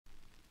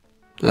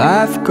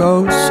Life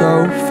goes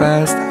so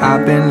fast,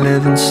 I've been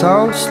living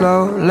so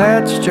slow.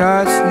 Let's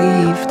just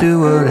leave, do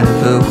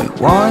whatever we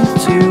want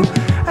to.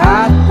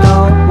 I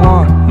don't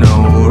want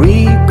no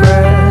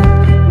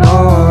regret,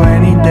 nor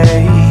any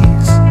days.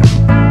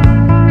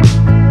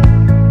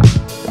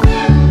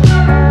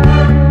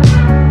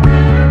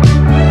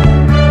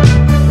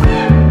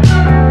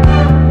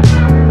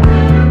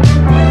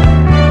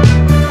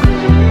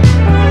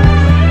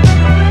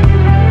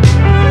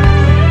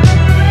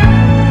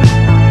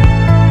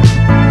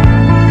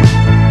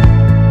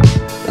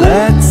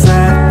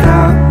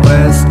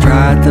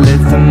 To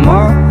live the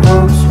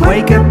most,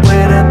 wake up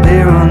with a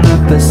beer on the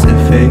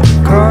Pacific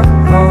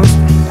coast.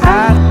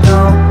 I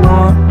don't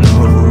want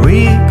no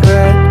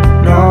regret,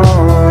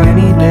 nor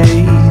any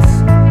days.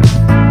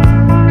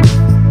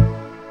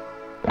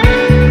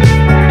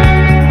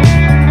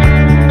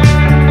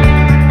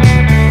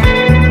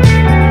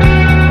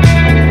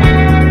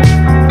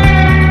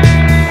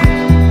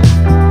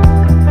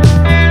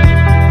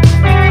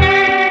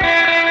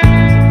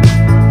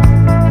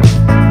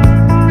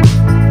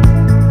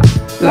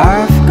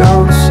 Life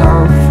goes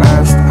so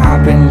fast,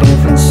 I've been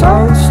living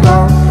so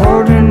slow.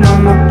 Holding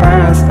on my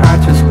past, I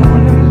just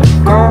wanna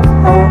let go.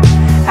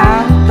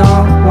 I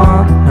don't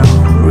want no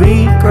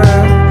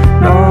regret,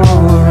 nor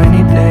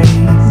any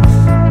days.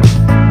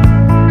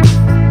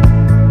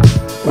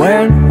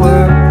 When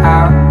we're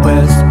out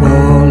west,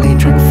 we'll eat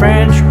drink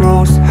French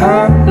roast,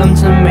 Harlem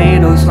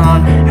tomatoes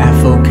on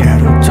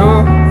Avocado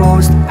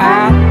Toast.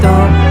 I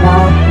don't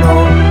want no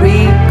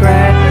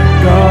regret,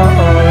 nor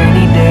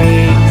any days.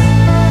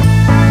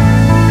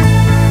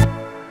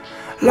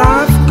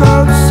 Life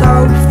goes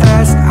so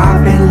fast,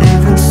 I've been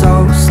living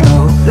so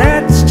slow.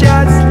 Let's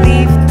just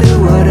leave, do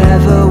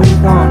whatever we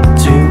want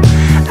to.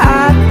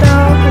 I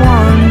don't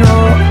want no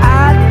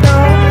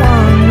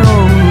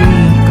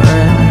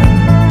regret,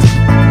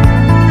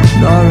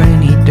 nor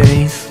any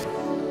days.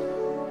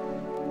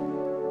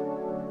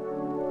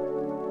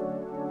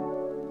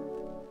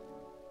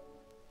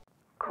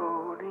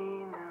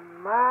 Codeine in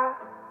my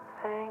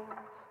veins,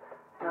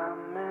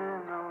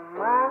 numbing on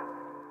my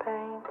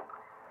pain.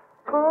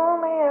 Pull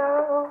me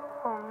out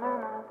a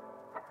minute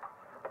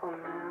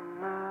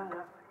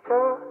of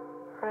your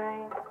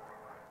rain.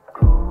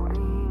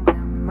 Codeine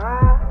in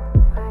my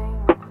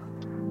veins,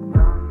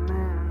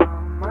 numbing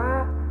on my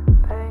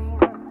pain.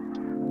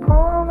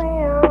 Pull me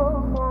out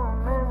a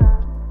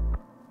minute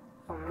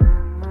of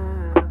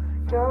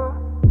your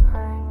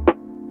rain.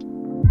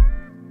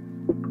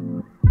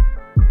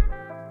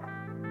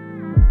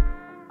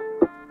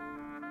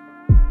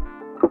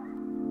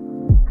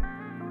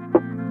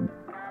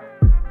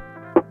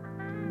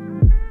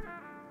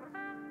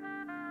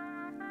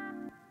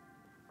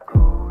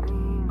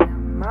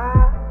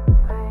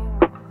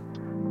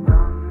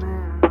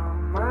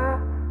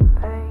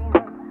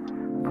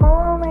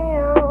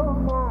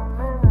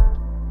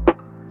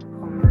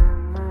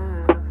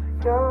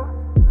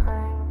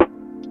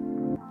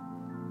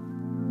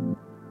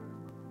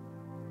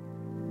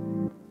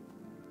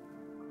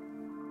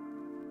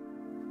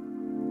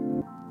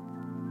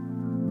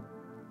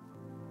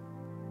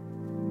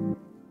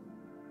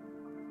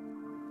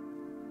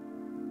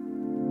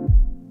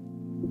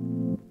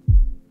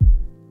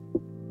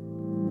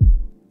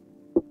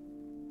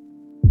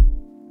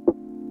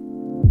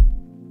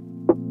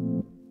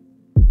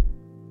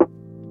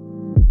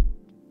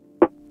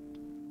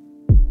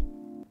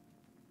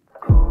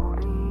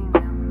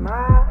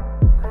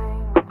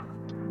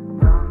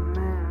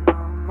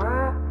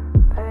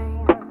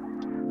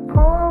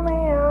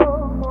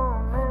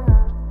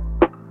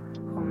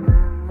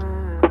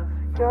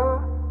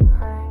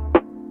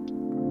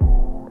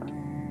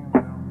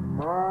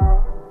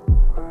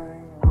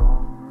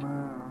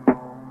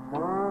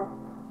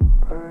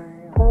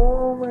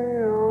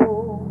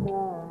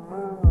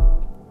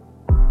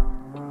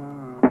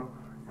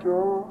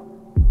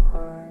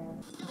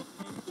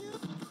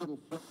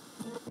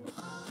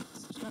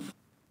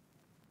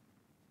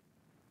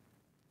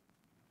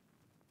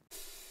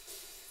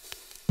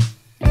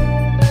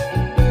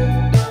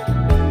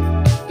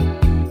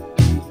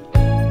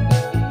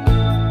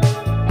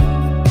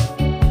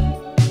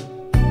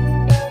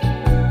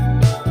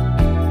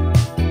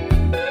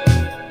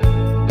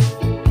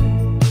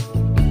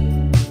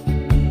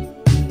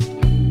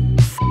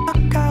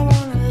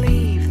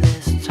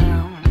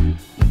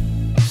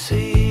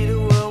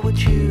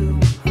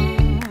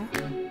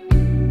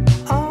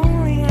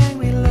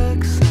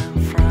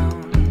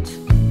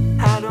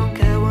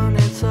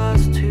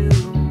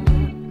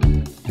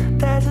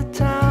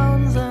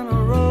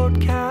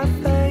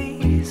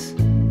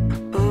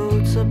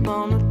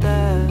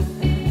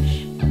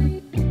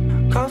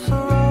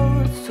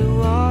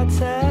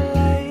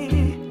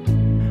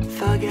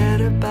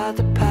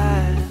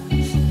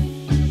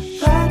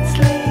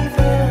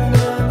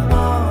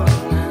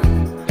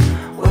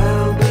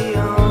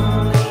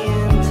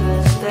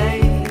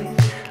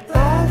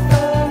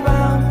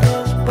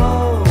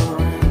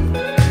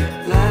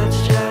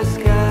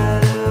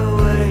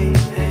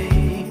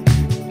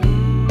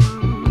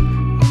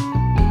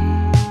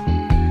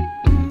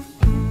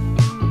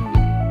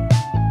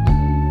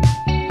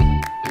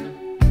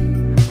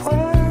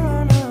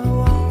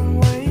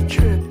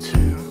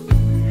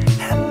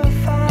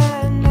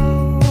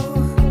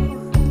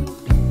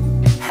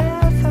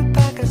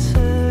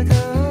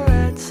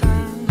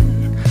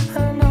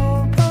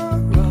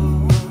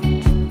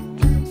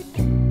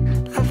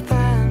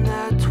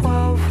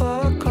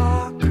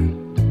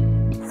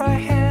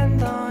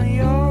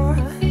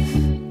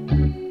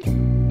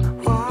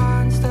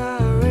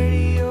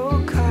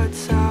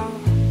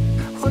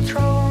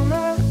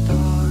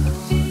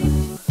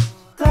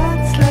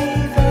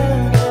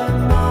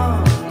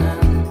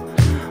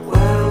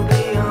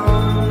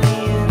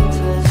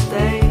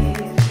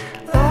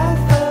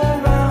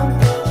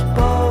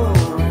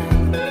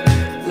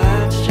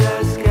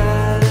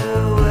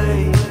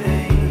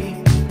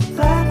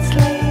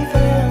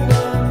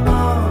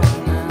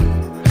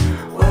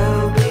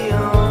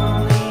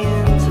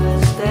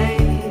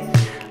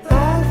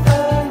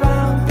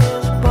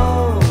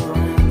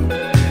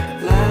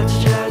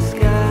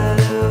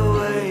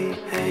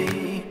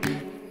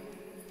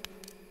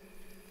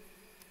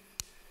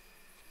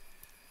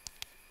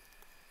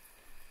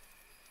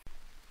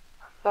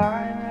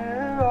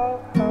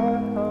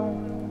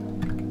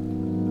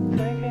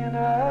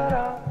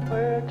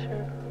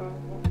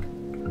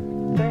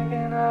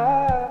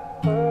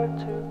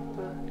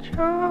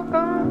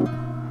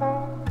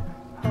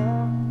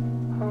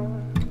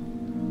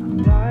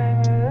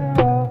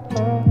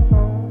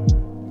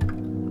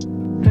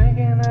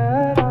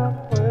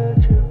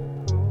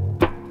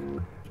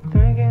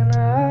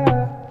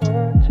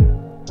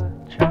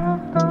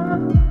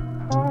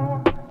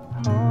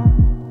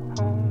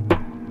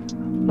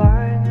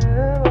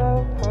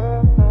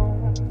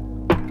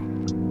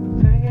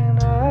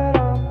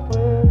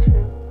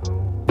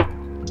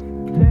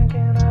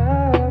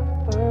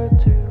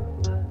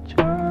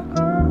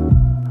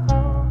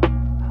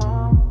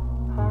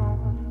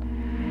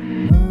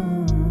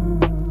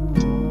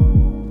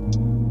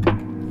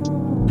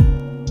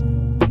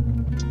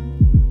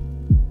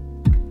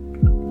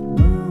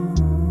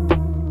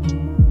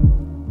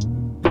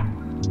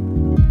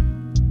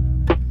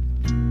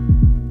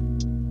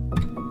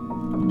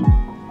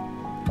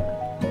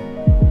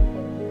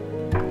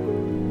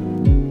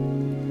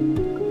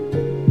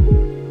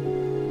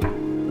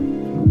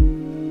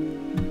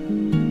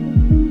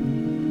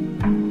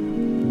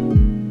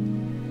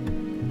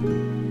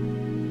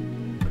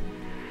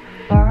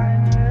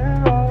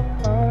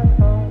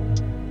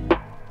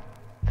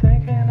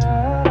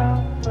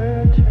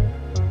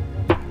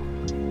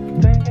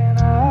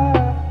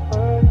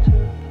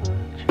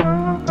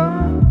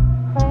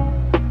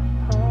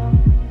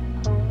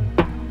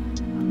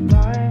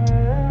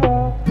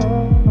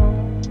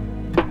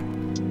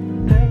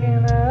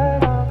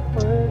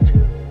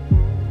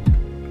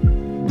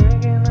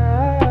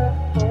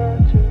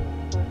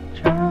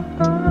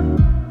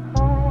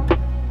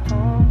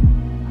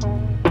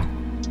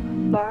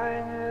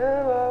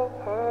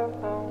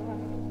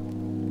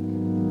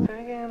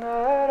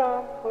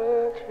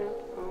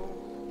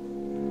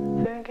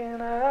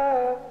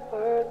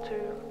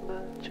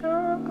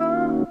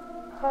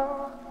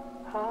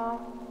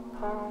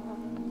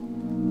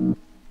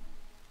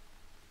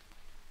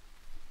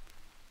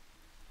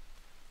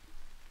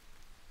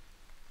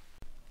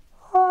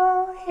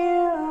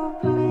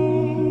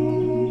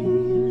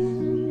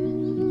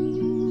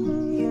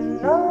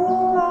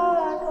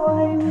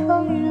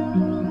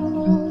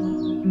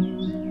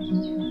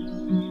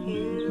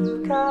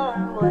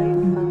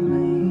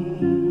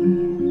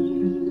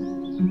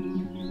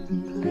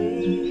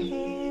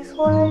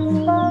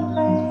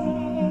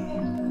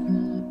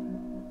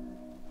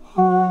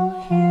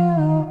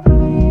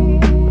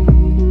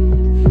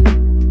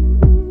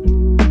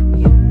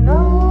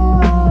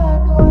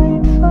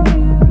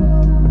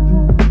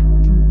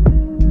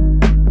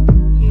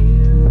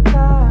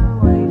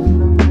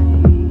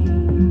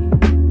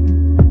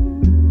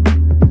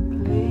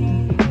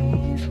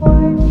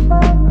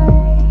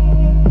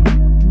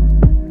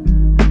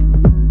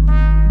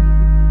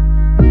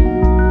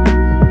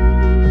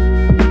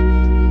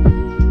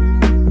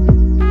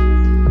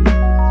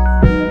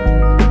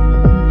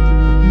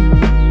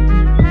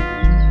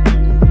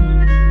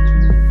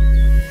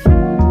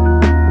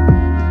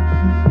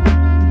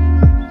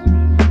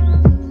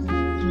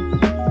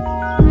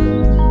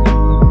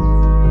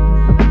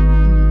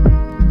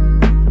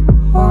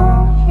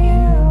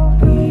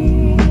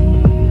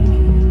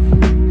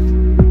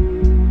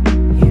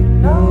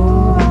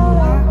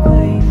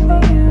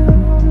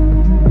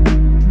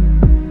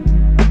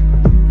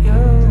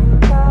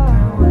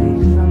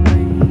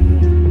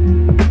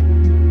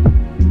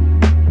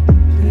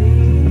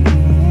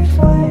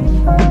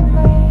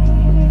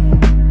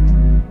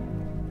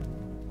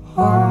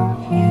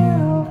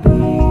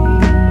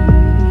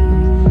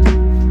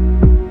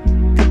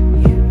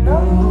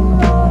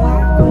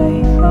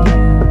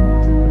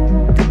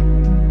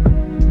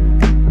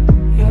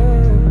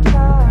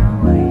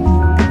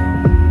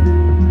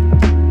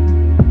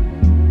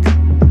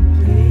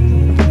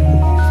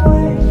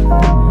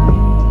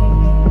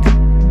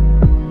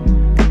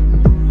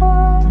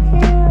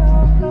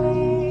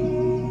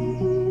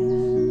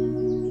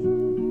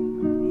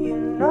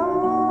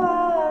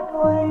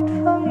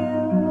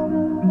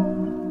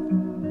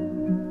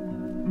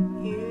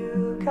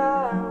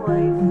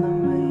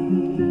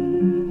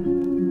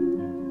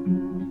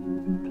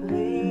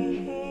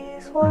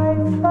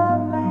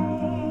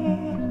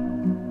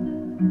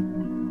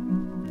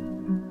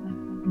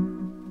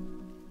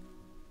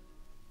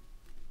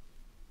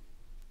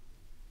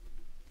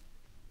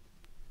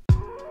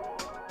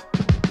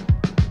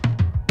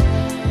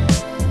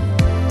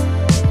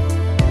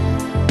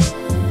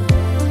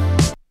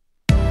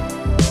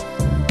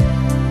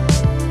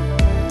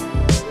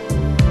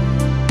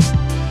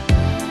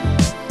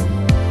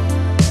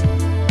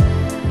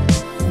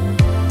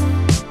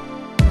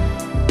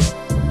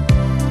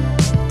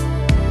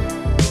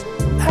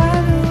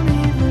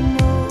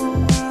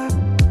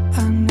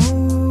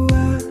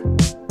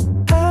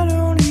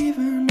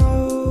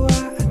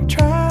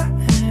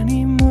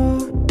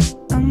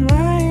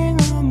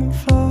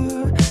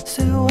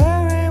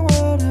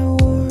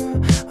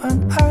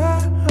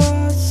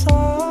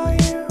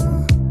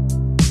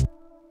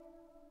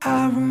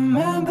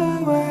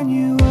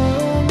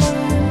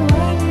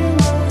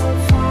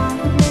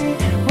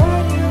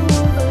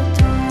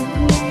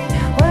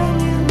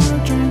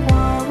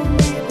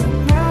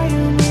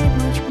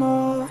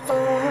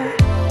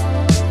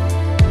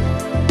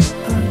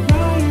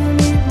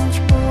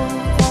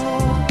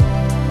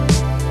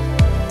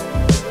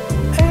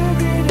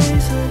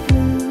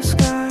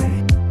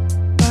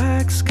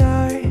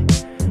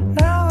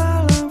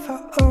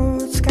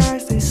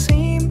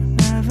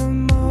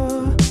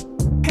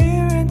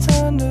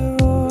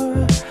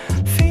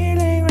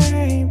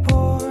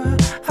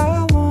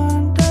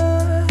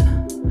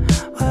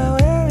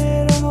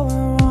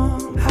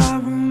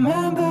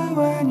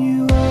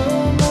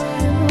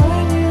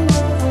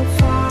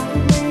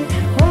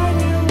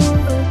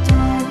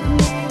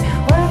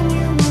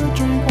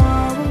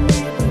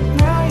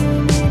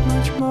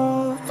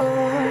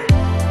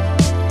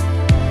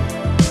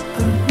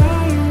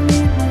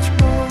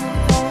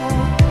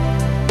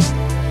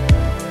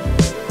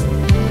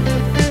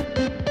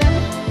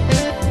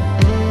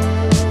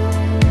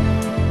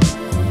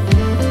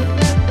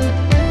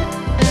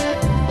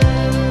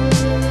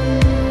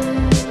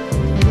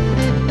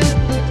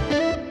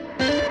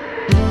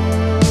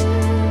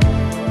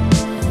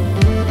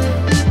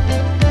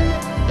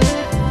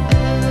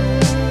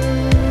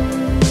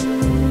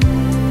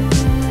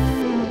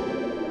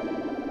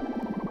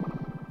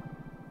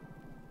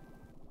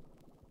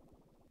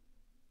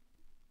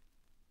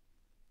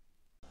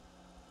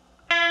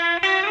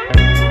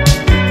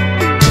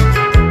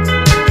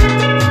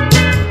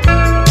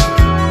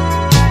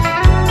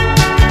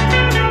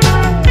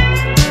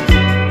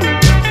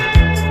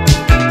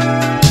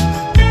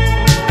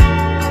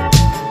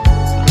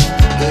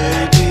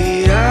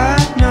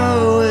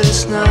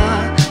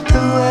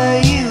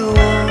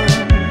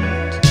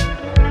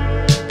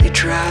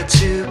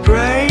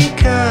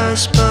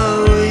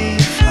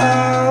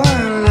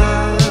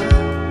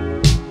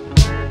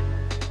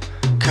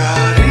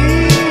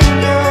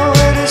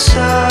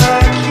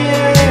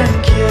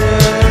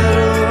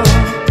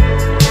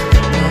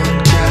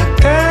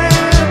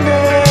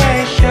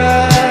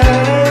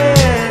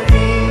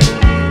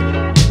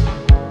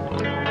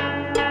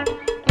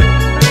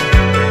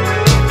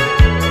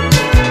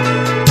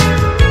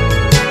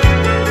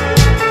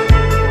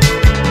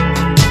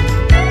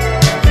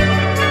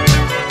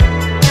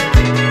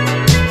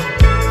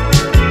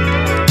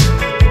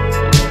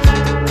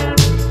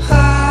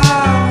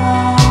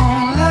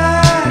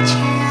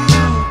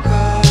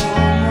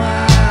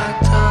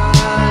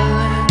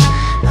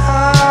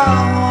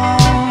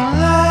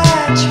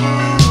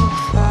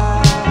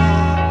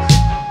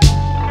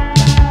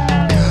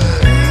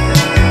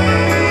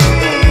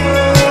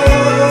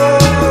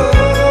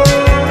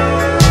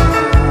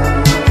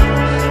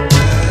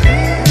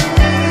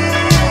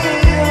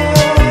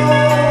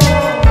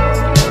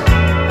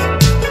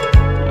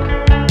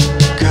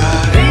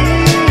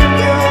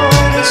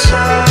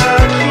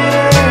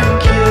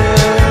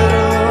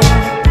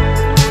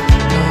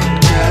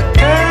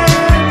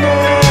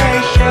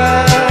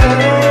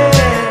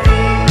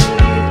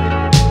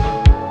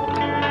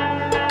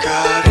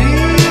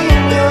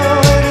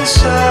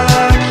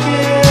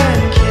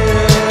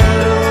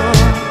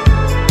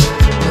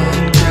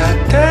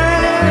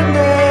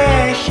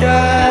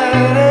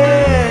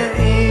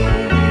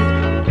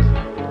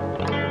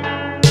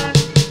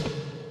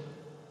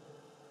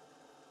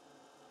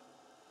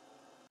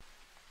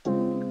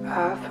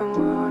 been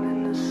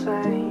wanting the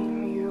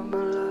same. You've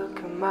been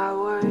looking my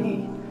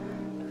way,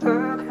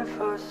 looking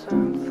for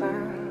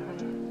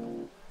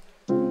something.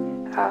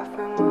 I've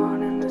been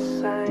wanting the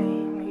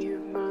same.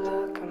 You've been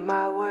looking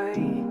my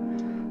way,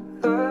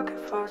 looking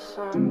for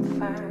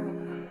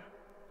something.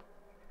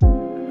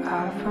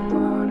 I've been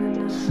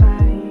wanting the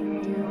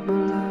same. You've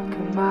been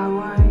looking my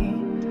way,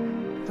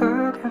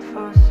 looking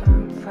for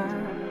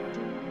something.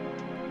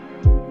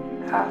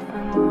 I've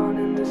been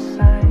wanting the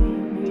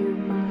same.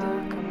 You've been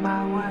looking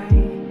my way,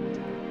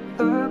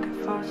 looking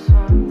for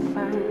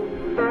something.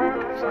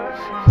 Looking for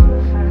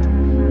something.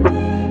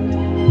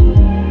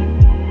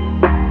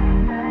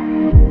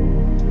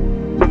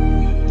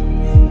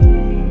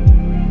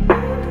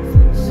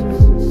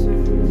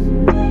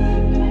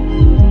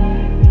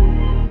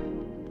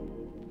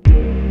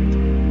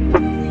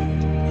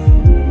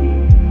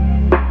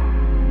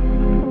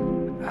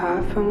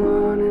 I've been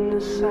wanting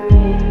the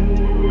same.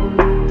 You've been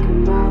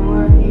looking my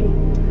way,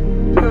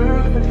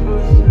 looking for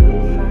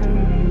something.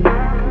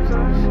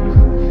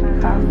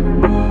 I've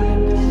been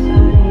wanting the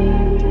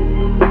same. You've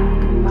been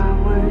looking my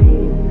way,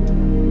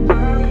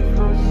 looking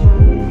for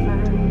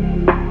something.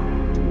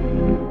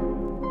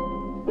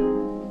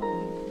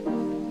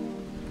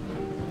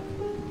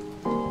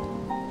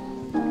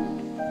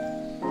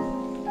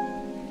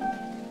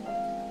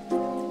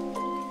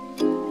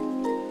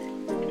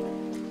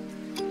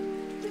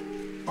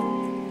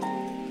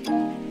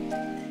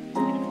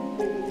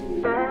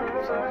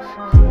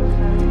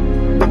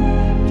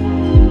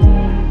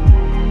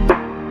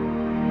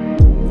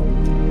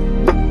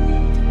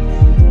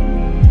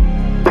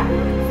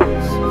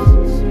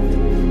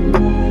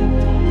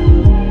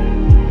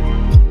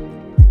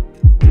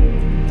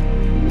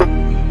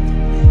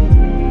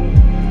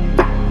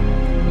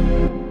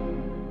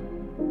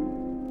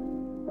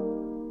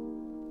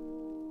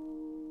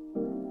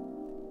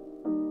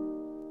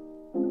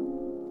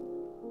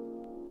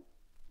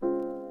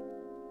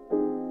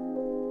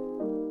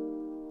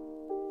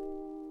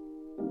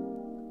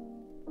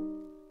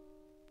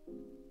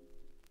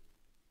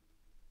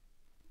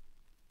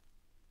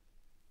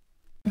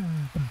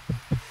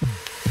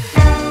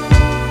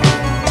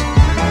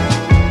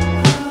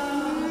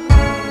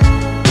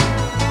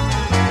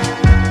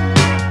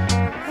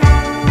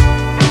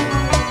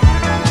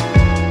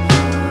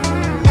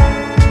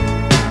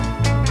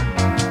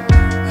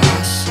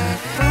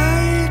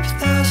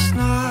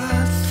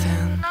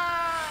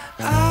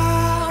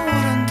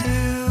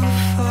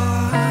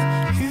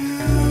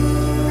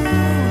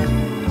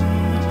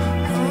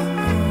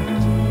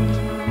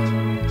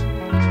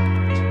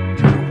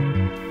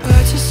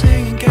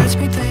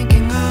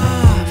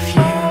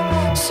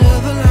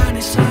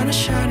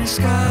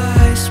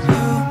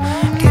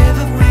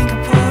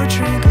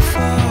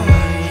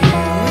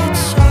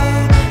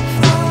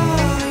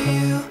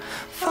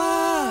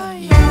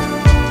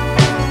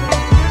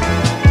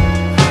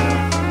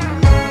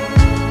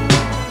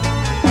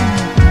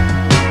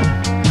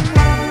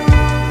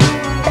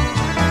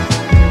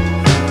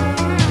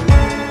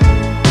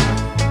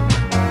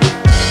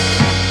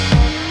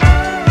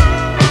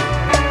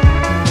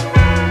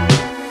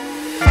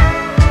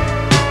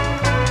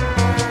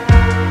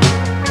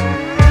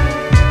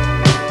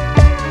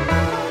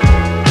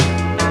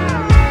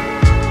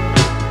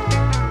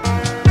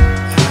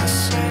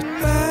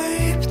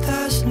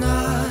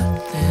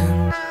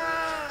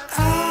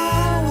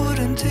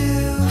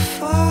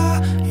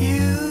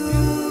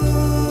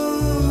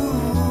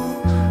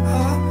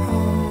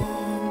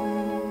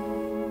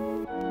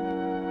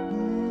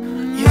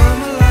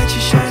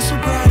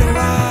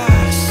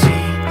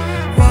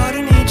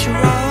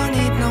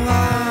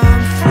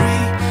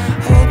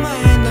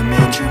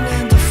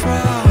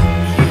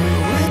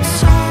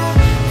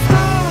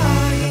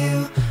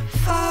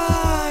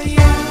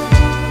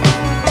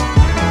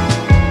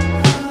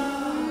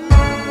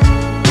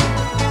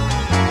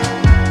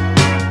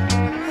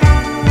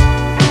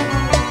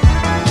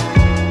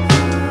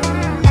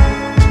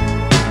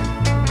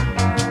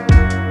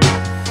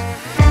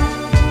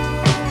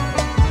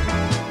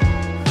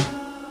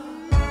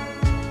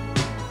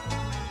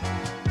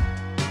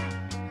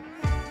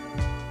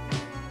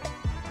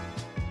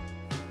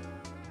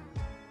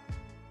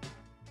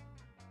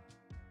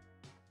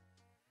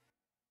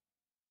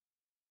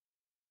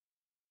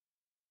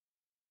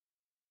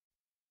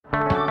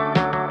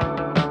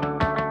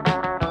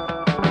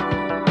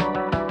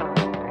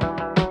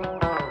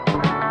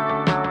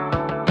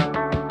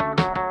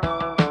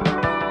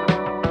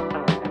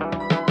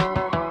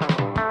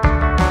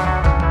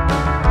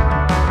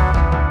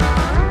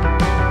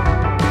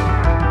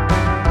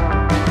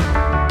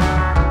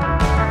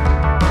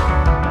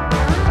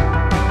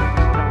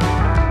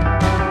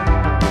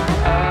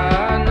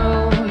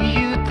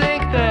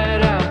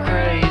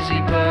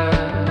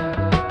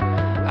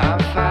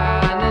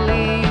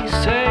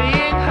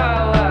 Saying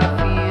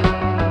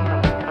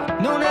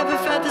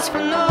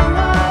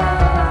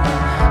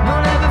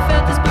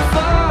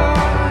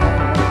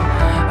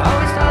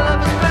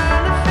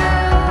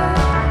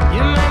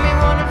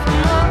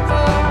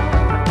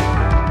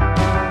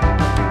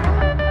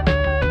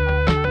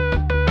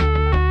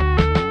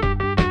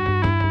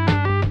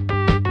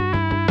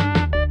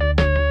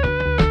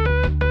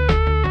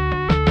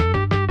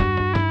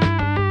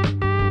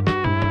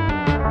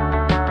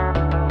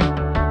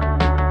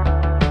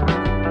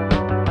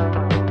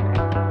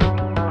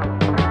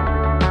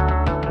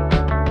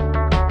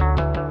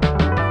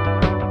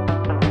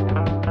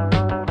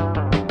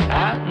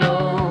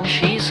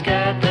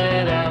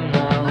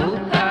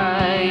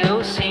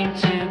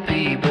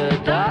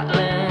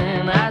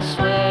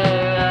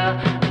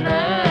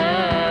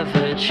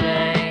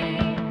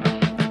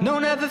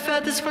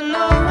this for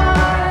no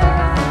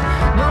one.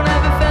 No,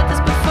 never felt this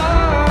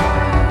before.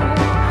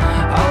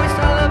 Always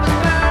thought love was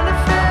bound to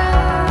fail.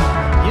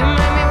 You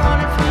made me want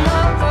it for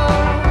more.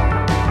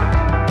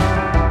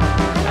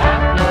 I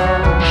know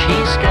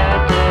she's got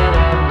that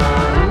I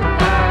know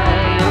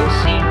I'll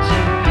seem to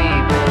be,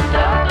 but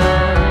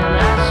darling,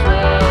 I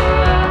swear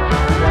I'll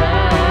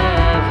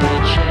never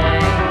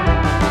change.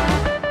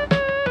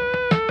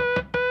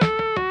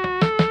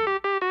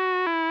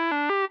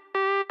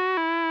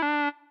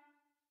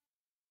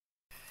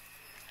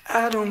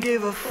 I don't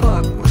give a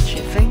fuck what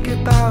you think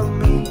about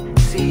me.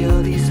 See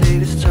all these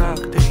haters talk,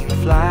 they ain't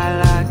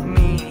fly like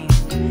me.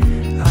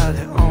 Are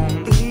there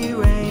only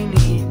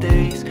rainy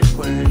days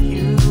where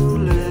you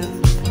live?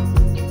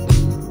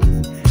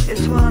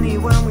 It's funny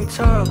when we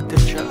talk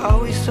that you're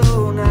always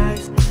so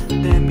nice,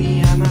 then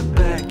behind my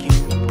back you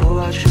pull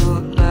out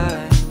short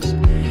lines.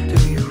 Do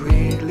you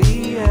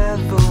really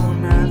have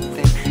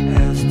nothing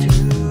else to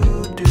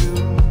do?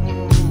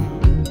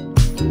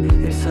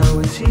 It's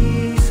always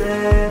he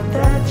said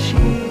that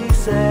she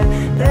said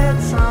that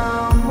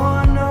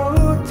someone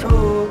who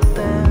told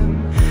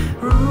them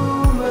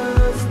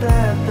rumors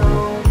that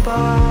don't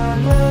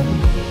bother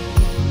me.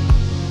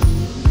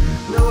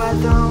 No, I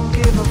don't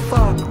give a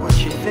fuck what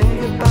you think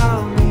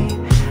about me.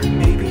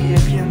 Maybe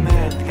if you're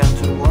mad, count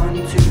to 1,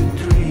 2,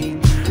 3.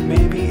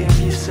 Maybe if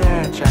you're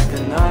sad, try to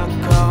not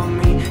call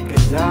me,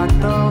 'cause I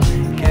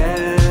don't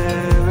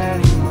care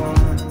anymore.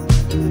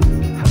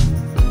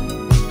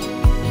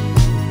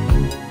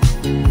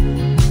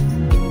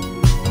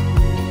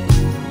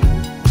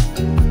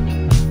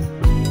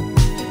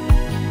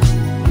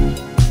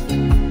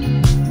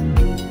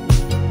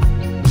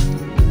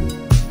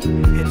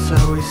 It's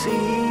always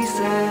he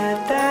said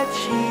that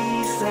she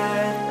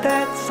said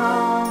that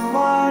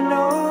someone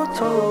who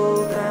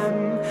told them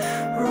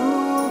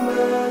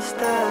rumors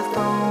that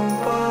don't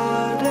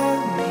bother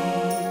me.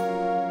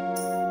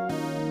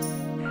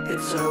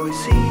 It's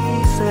always he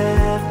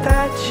said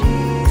that she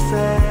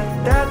said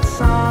that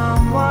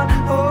someone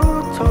who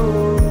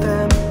told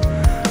them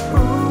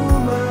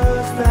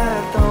rumors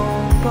that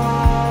don't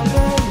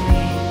bother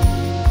me.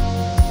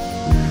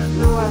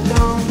 No, I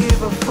don't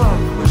give a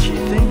fuck what you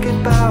think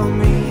about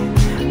me.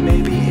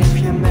 Maybe if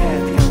you're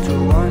mad, count to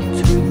 1,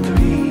 2,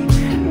 3.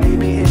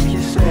 Maybe if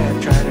you're sad,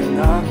 try to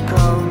not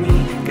call me,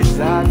 'cause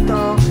I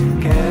don't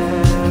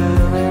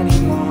care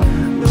anymore.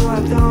 No, I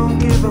don't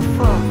give a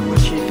fuck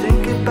what you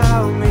think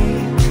about me.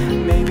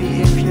 Maybe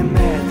if you're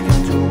mad,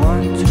 count to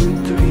 1, 2,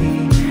 3.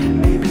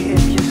 Maybe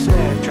if you're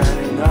sad, try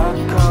to not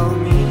call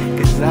me,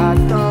 'cause I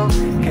don't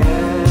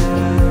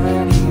care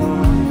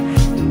anymore.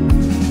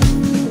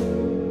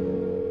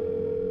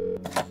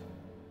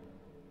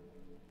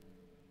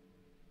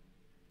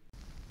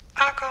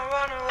 I can't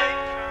run away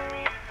from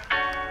you.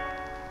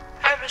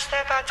 Every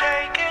step I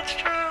take, it's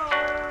true.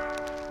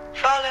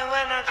 Falling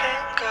when I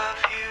think of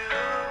you.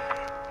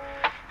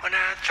 When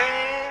I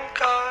think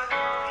of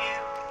you,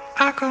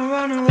 I can't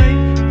run away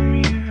from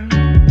you.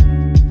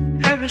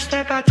 Every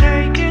step I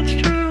take, it's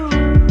true.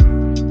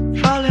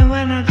 Falling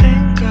when I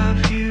think of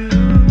you.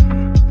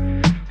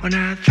 When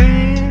I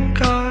think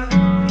of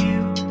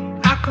you,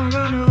 I can't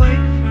run away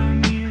from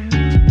you.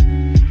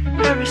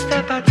 Every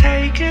step I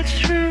take, it's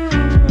true.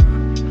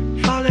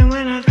 Falling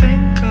when I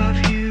think of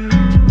you.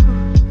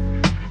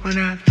 When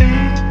I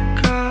think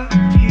of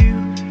you,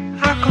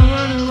 I can't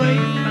run away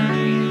from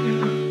you.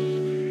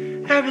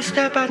 Every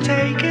step I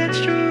take, it's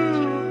true.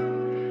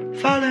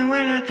 Falling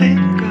when I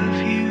think of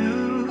you.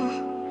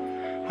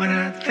 When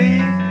I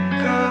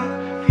think of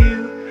you.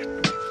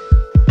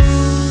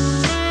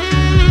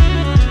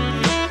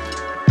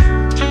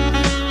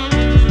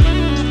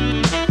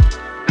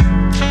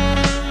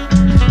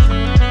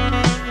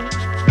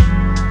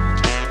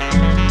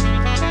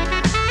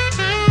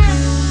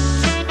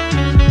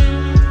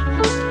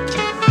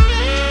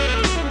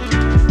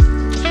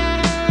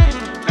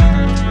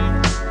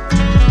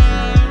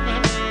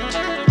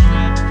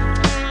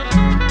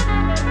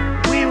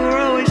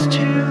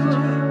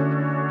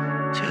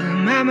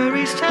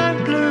 Memories turn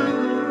blue.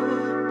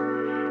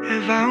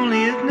 If I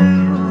only had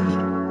knew,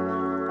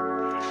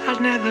 I'd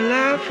never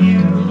love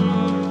you.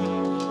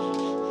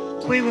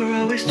 We were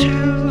always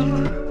two,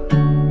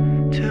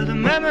 till the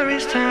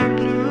memories turn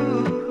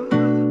blue.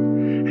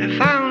 If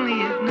I only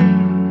had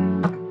knew,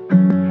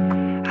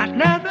 I'd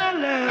never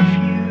love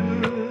you.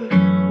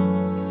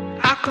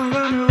 I can't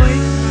run away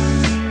from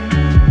you.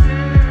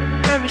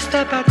 Every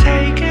step I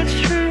take, it's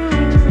true.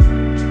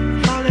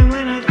 Falling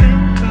when I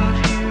think of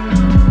you.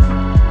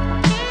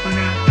 When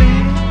I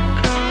think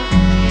of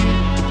you,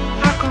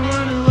 I can't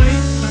run away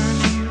from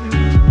you.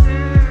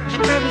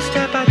 Every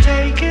step I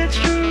take, it's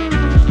true.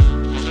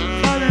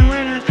 Falling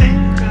when I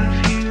think of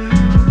you.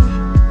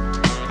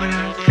 When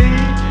I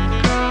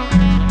think of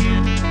you.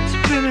 It's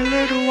been a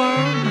little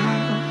while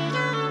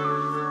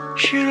now.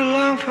 Should have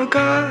long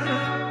forgot,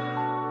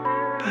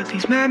 but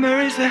these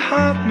memories, they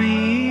haunt me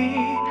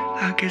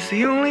like it's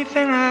the only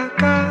thing I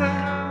got.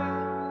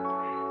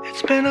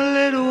 It's been a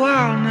little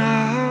while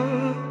now.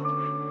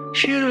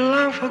 Should have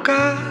long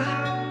forgot,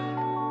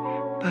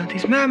 but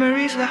these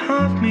memories that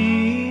haunt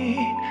me,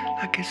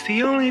 like it's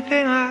the only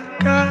thing I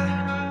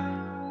got.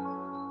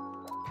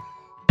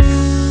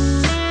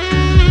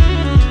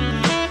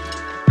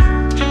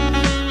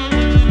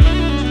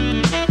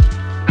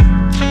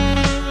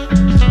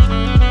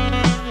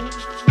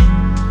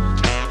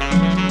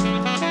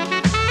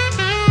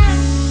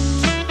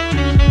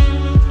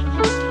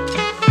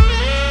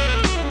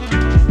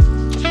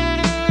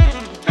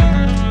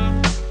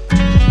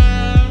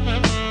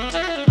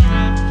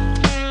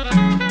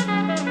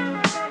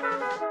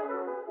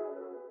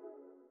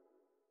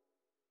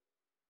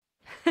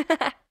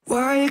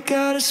 Why you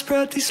gotta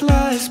spread these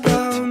lies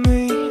about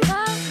me?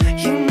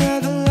 You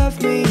never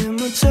loved me, and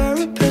my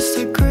therapist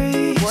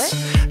agrees. What?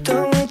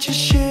 Don't let your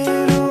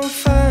shit all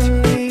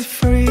finally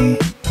free,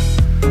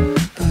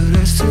 but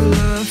I still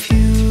love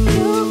you.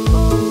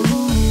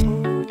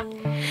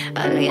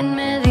 Alguien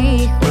me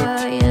dijo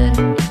ayer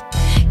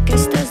que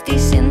estás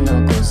diciendo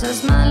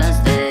cosas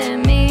malas de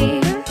mí,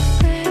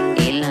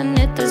 y la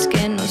neta es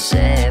que no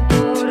sé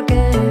por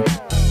qué.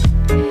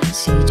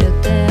 Si yo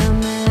te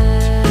amé,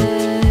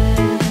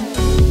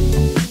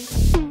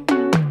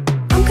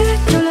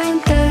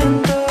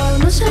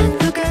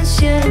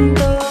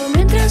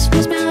 mientras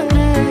más me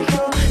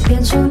alejo,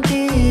 pienso en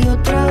ti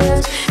otra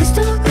vez.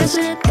 Esto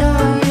hace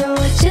daño,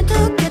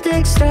 siento que te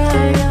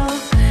extraño,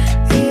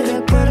 y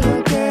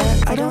recuerdo que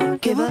I don't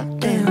give a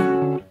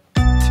damn.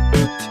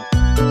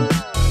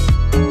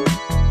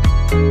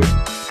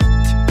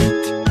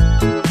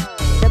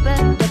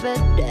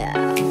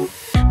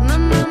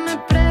 Mamá me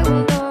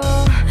preguntó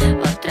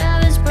otra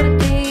vez por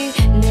ti,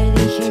 le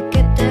dije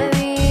que te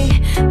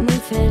vi muy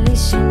feliz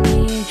sin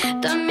mí.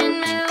 También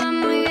me va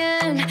muy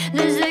bien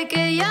desde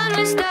que ya no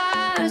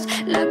estás.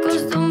 La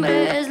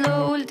costumbre es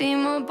lo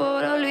último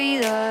por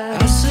olvidar.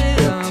 I said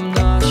I'm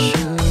not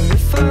sure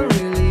if I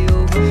really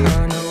over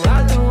her. No,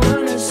 I don't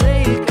wanna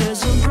say it,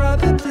 cause I'm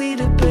probably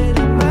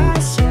debating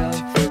myself.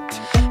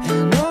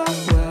 And oh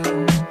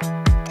well,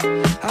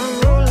 I'm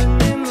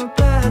rolling in my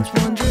pants,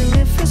 wondering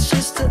if it's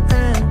just the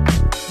end.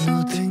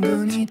 No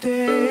tengo ni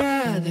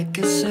idea de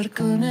qué hacer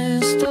con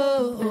esto.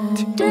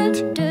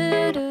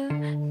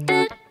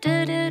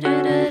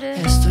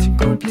 Es tan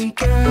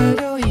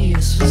complicado y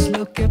eso es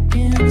lo que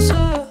pienso.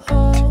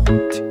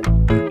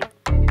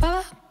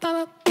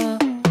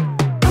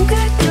 Aunque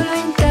yo lo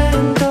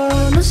intento,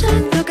 no sé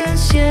lo que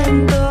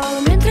siento.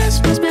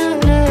 Mientras más me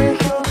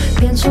alejo,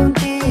 pienso en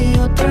ti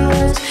otra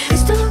vez.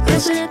 Esto me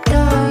hace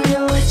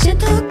daño,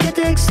 siento que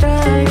te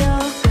extraño,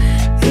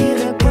 y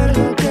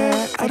recuerdo que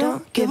I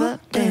don't give a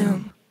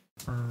damn.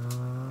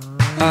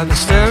 I've been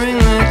staring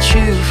at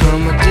you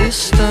from a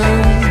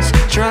distance,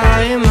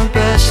 trying my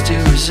best to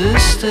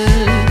resist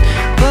it.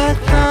 But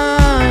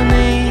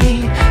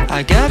honey,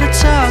 I gotta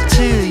talk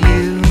to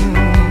you.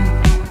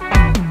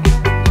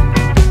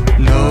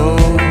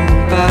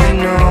 Nobody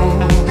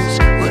knows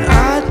what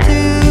I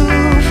do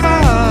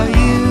for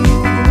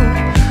you.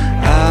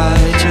 I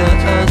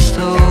just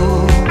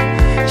hope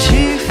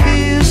she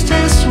feels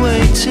this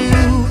way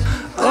too.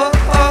 Oh,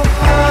 oh,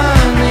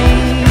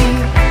 honey,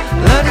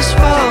 let us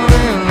fall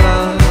in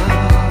love.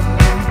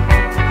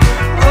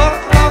 Oh,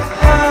 oh,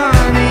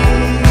 honey,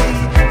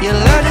 you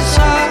let us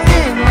fall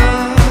in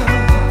love.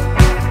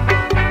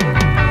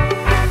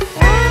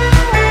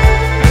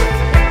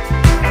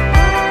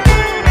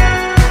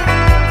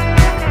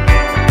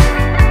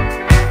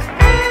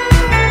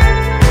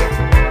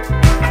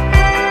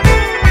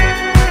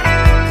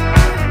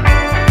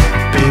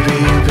 Baby,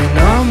 you've been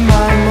on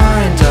my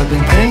mind, I've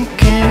been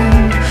thinking.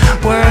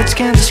 Words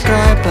can't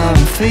describe how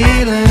I'm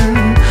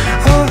feeling.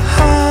 Oh,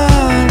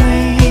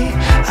 honey,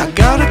 I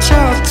gotta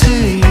talk to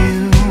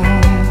you.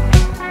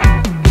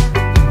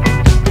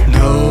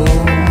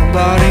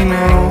 Nobody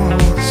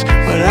knows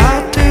what I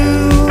do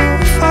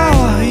for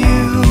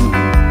you.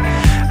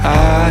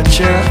 I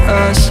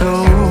just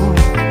hope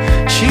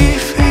she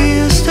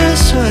feels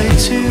this way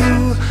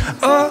too.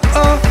 Oh,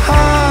 oh,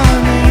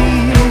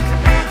 honey,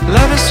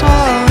 let us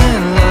fall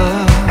in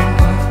love.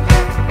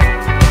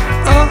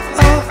 Oh,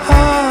 oh,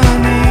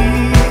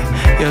 honey,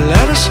 you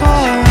let us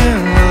fall in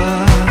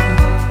love.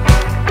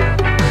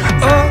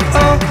 Oh,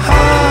 oh,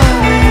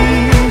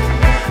 honey,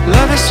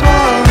 let us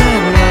fall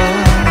in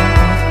love.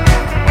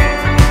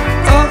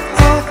 Oh,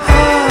 oh,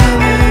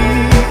 honey,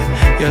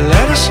 you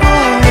let us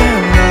fall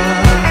in love.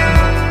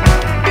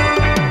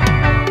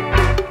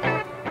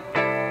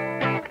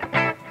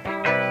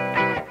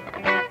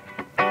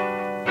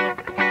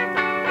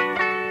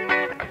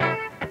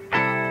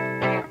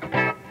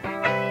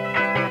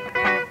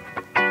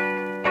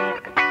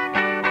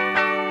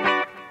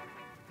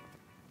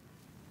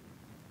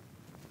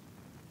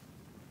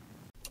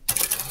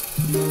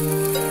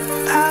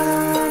 I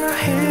don't wanna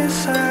hear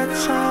sad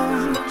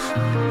songs,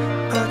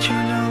 but you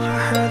know I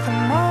heard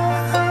them all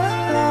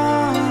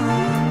along.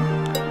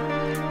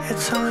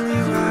 It's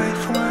only right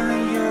when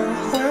you're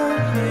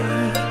with me.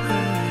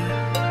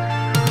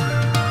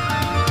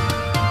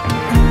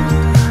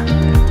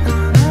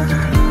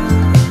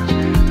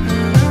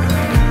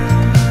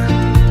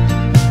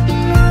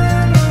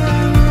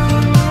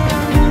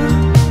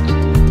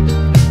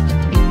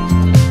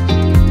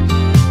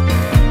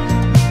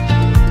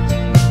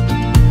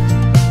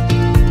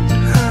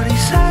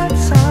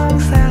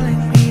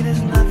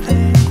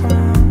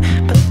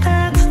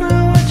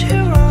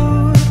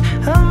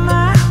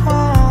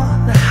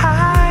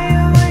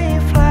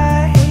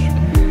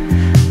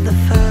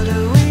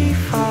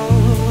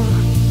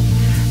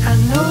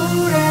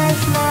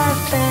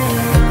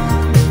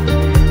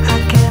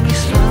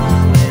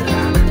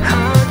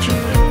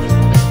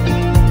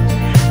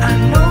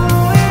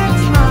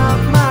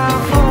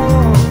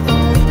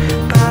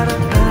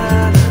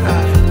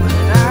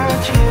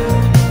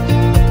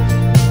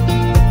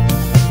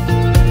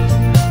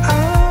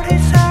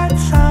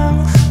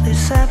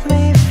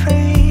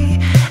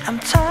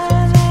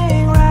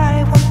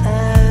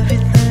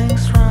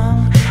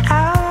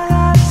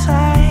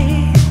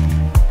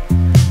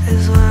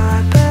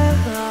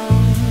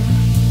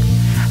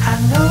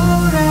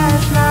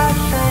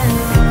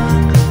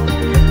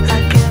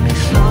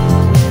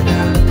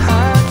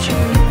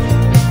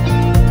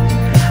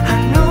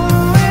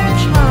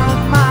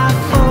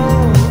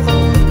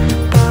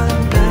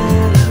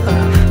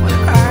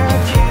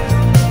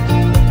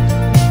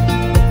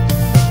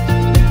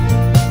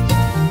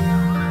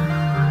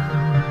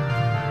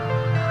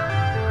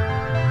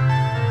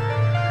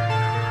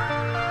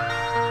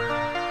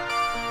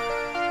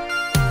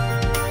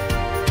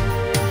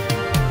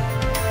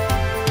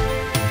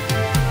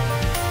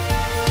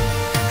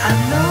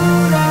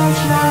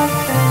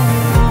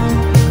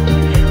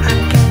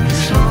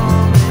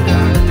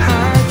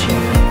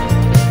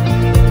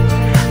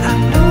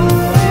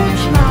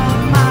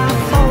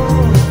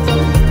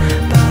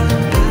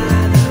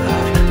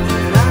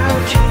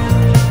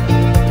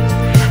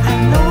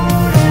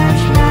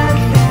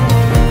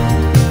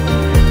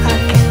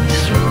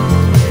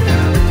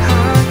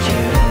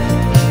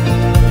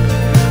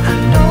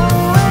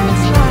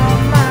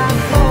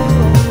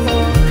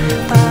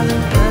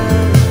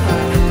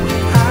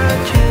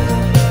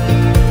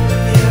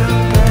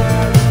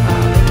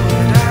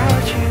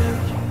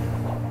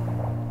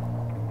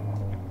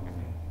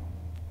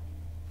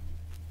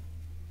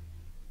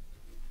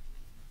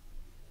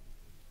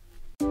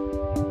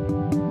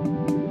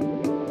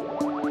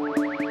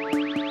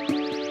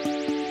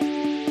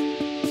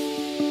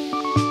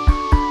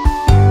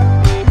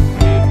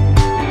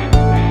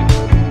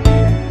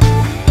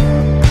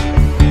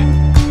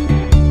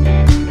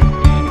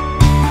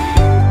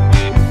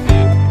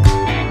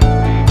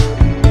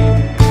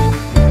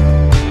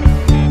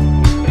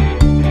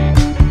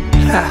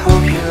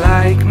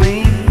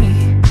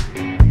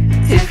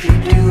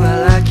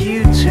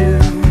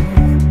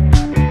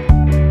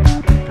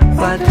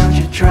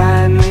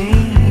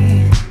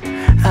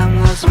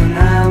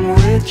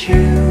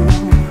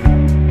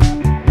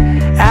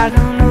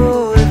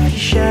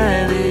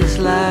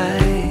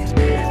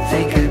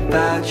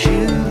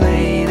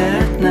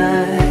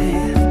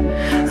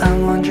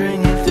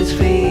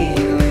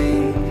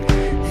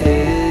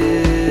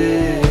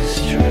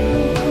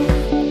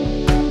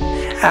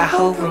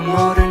 hope we're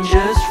more than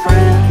just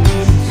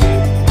friends.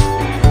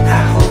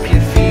 I hope you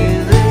feel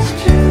this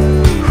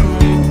too.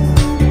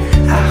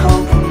 I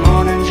hope we're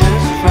more than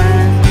just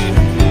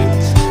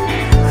friends.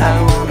 I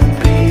wanna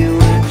be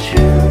with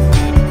you.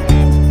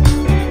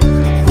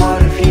 What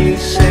if you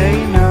say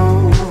no?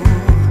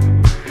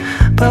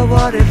 But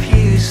what if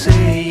you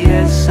say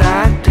yes,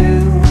 I do?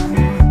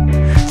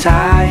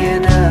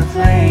 Tired of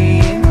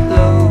laying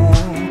low,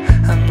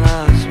 I'm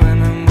lost when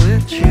I'm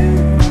with you.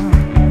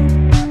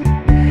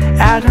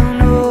 I don't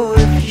know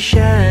if you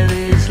share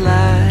this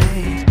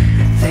light.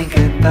 Think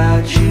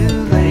about you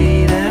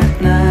late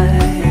at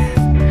night.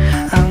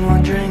 I'm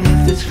wondering if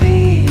this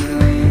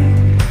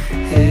feeling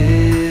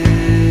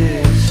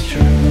is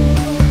true.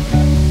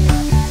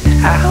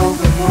 I hope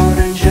we're more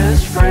than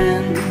just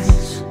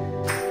friends.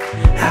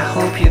 I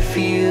hope you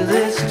feel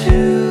this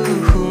too.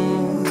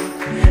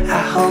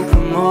 I hope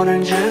we're more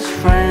than just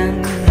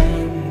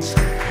friends.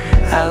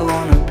 I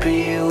wanna be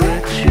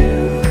with you.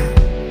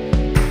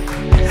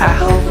 I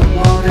hope we're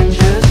more than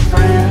just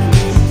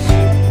friends.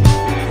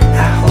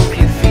 I hope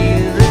you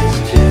feel this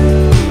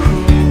too.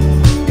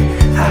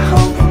 I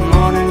hope we're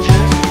more than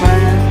just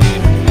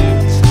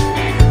friends.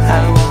 I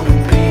wanna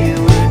be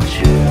with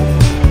you.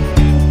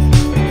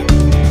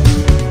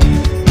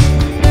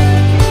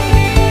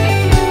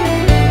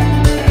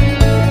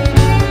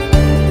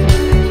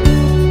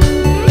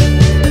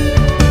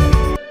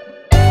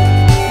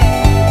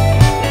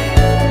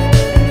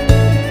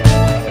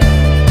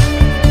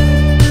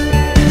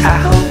 I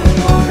hope we're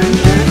more than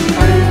just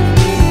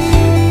friends.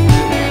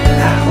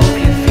 I hope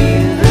you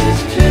feel this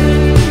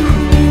too.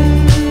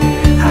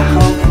 I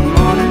hope we're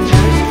more than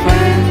just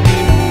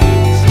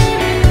friends.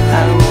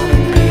 I wanna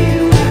be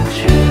with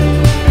you.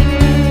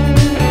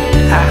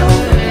 I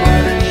hope we're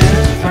more than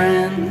just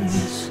friends.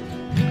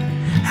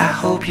 I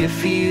hope you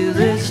feel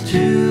this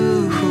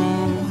too.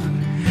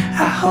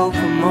 I hope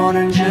we're more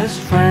than just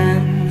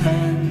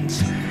friends.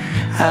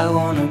 I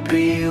wanna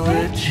be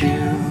with you.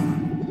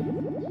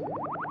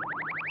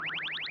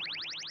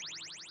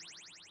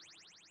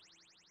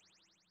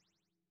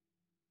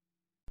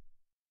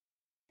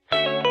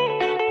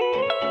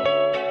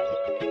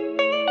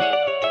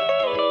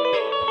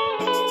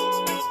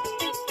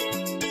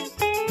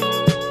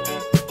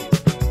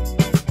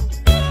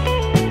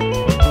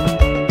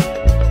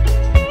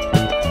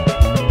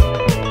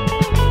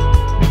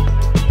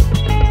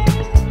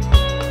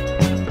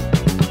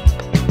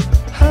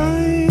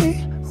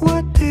 Hey,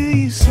 what do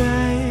you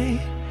say?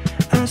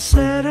 I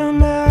said I'll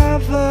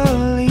never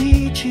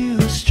lead you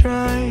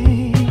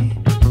astray.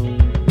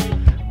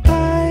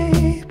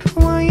 Babe,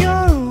 when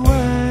you're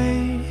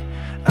away,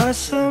 I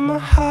said my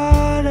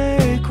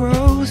heartache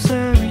grows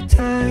every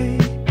day.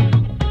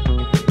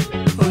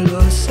 Oh,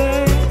 lo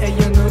sé,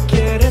 ella no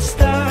quiere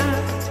estar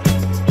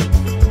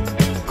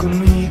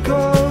conmigo,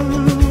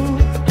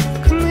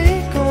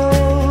 conmigo.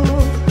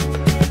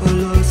 Oh,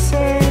 lo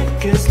sé,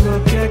 que es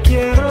lo que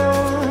quiero.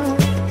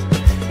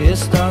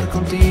 Estar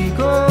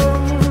contigo,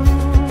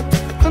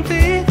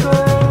 contigo.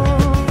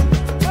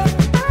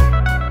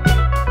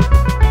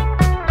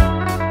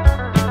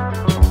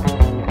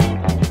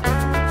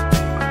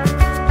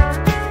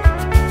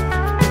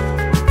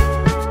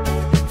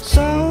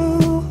 So,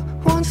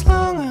 once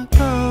long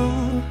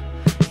ago,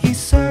 you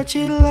said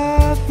you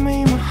love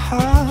me, my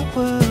heart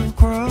will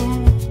grow.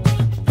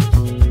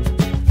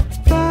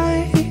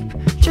 Babe,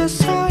 just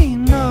so you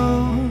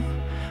know,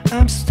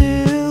 I'm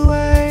still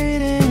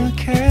waiting, I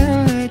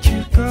can't let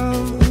you go.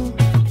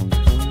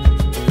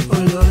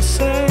 Oh, lo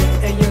sé,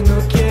 ella no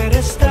quiere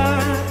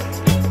estar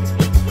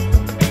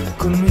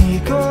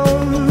conmigo,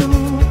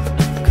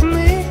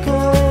 conmigo.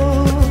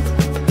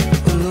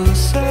 Oh, lo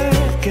sé,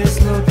 que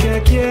es lo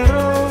que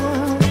quiero.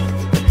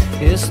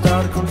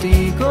 Estar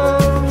contigo,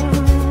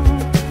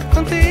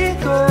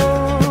 contigo.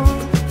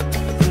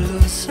 Oh,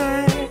 lo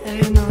sé,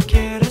 ella no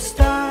quiere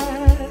estar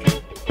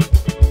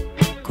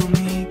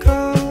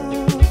conmigo,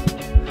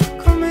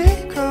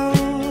 conmigo.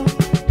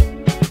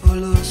 Oh,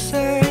 lo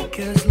sé,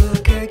 que es lo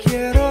que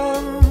quiero.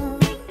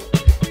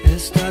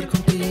 Estar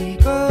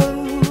contigo,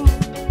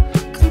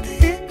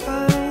 contigo.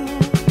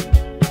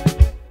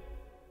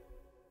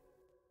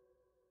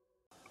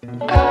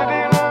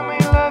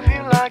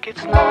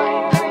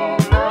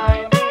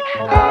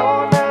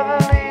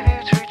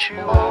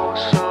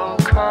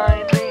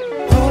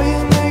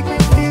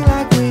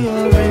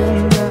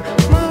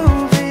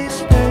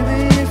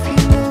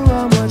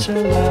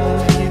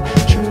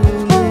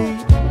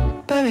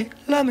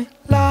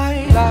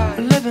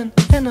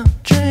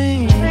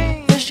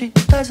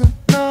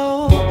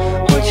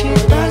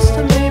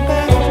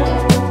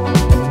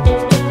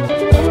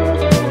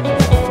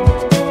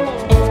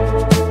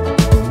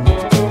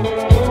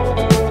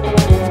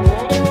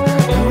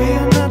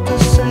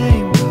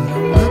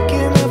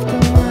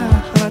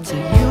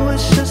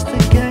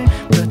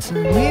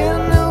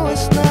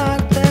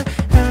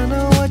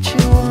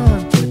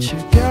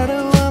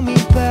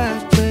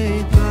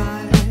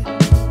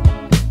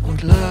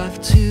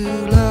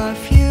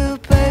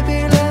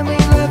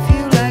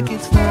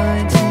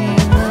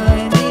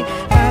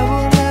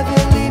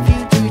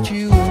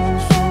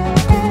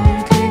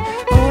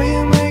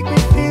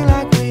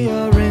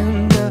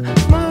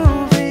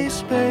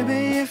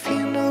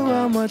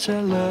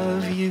 to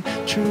love you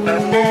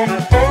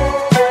truly.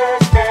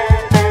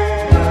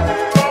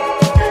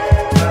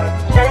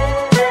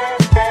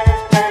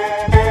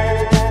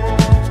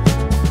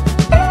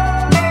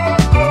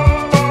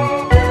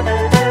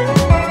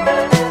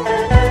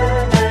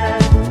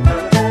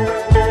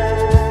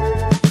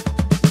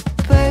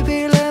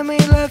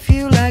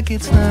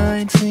 It's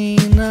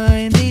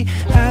 1990.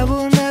 I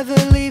will never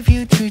leave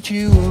you, treat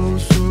you oh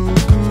so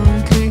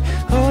kindly.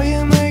 Oh,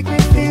 you make me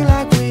feel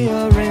like we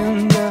are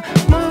in the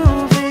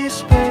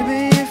movies,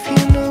 baby. If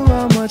you knew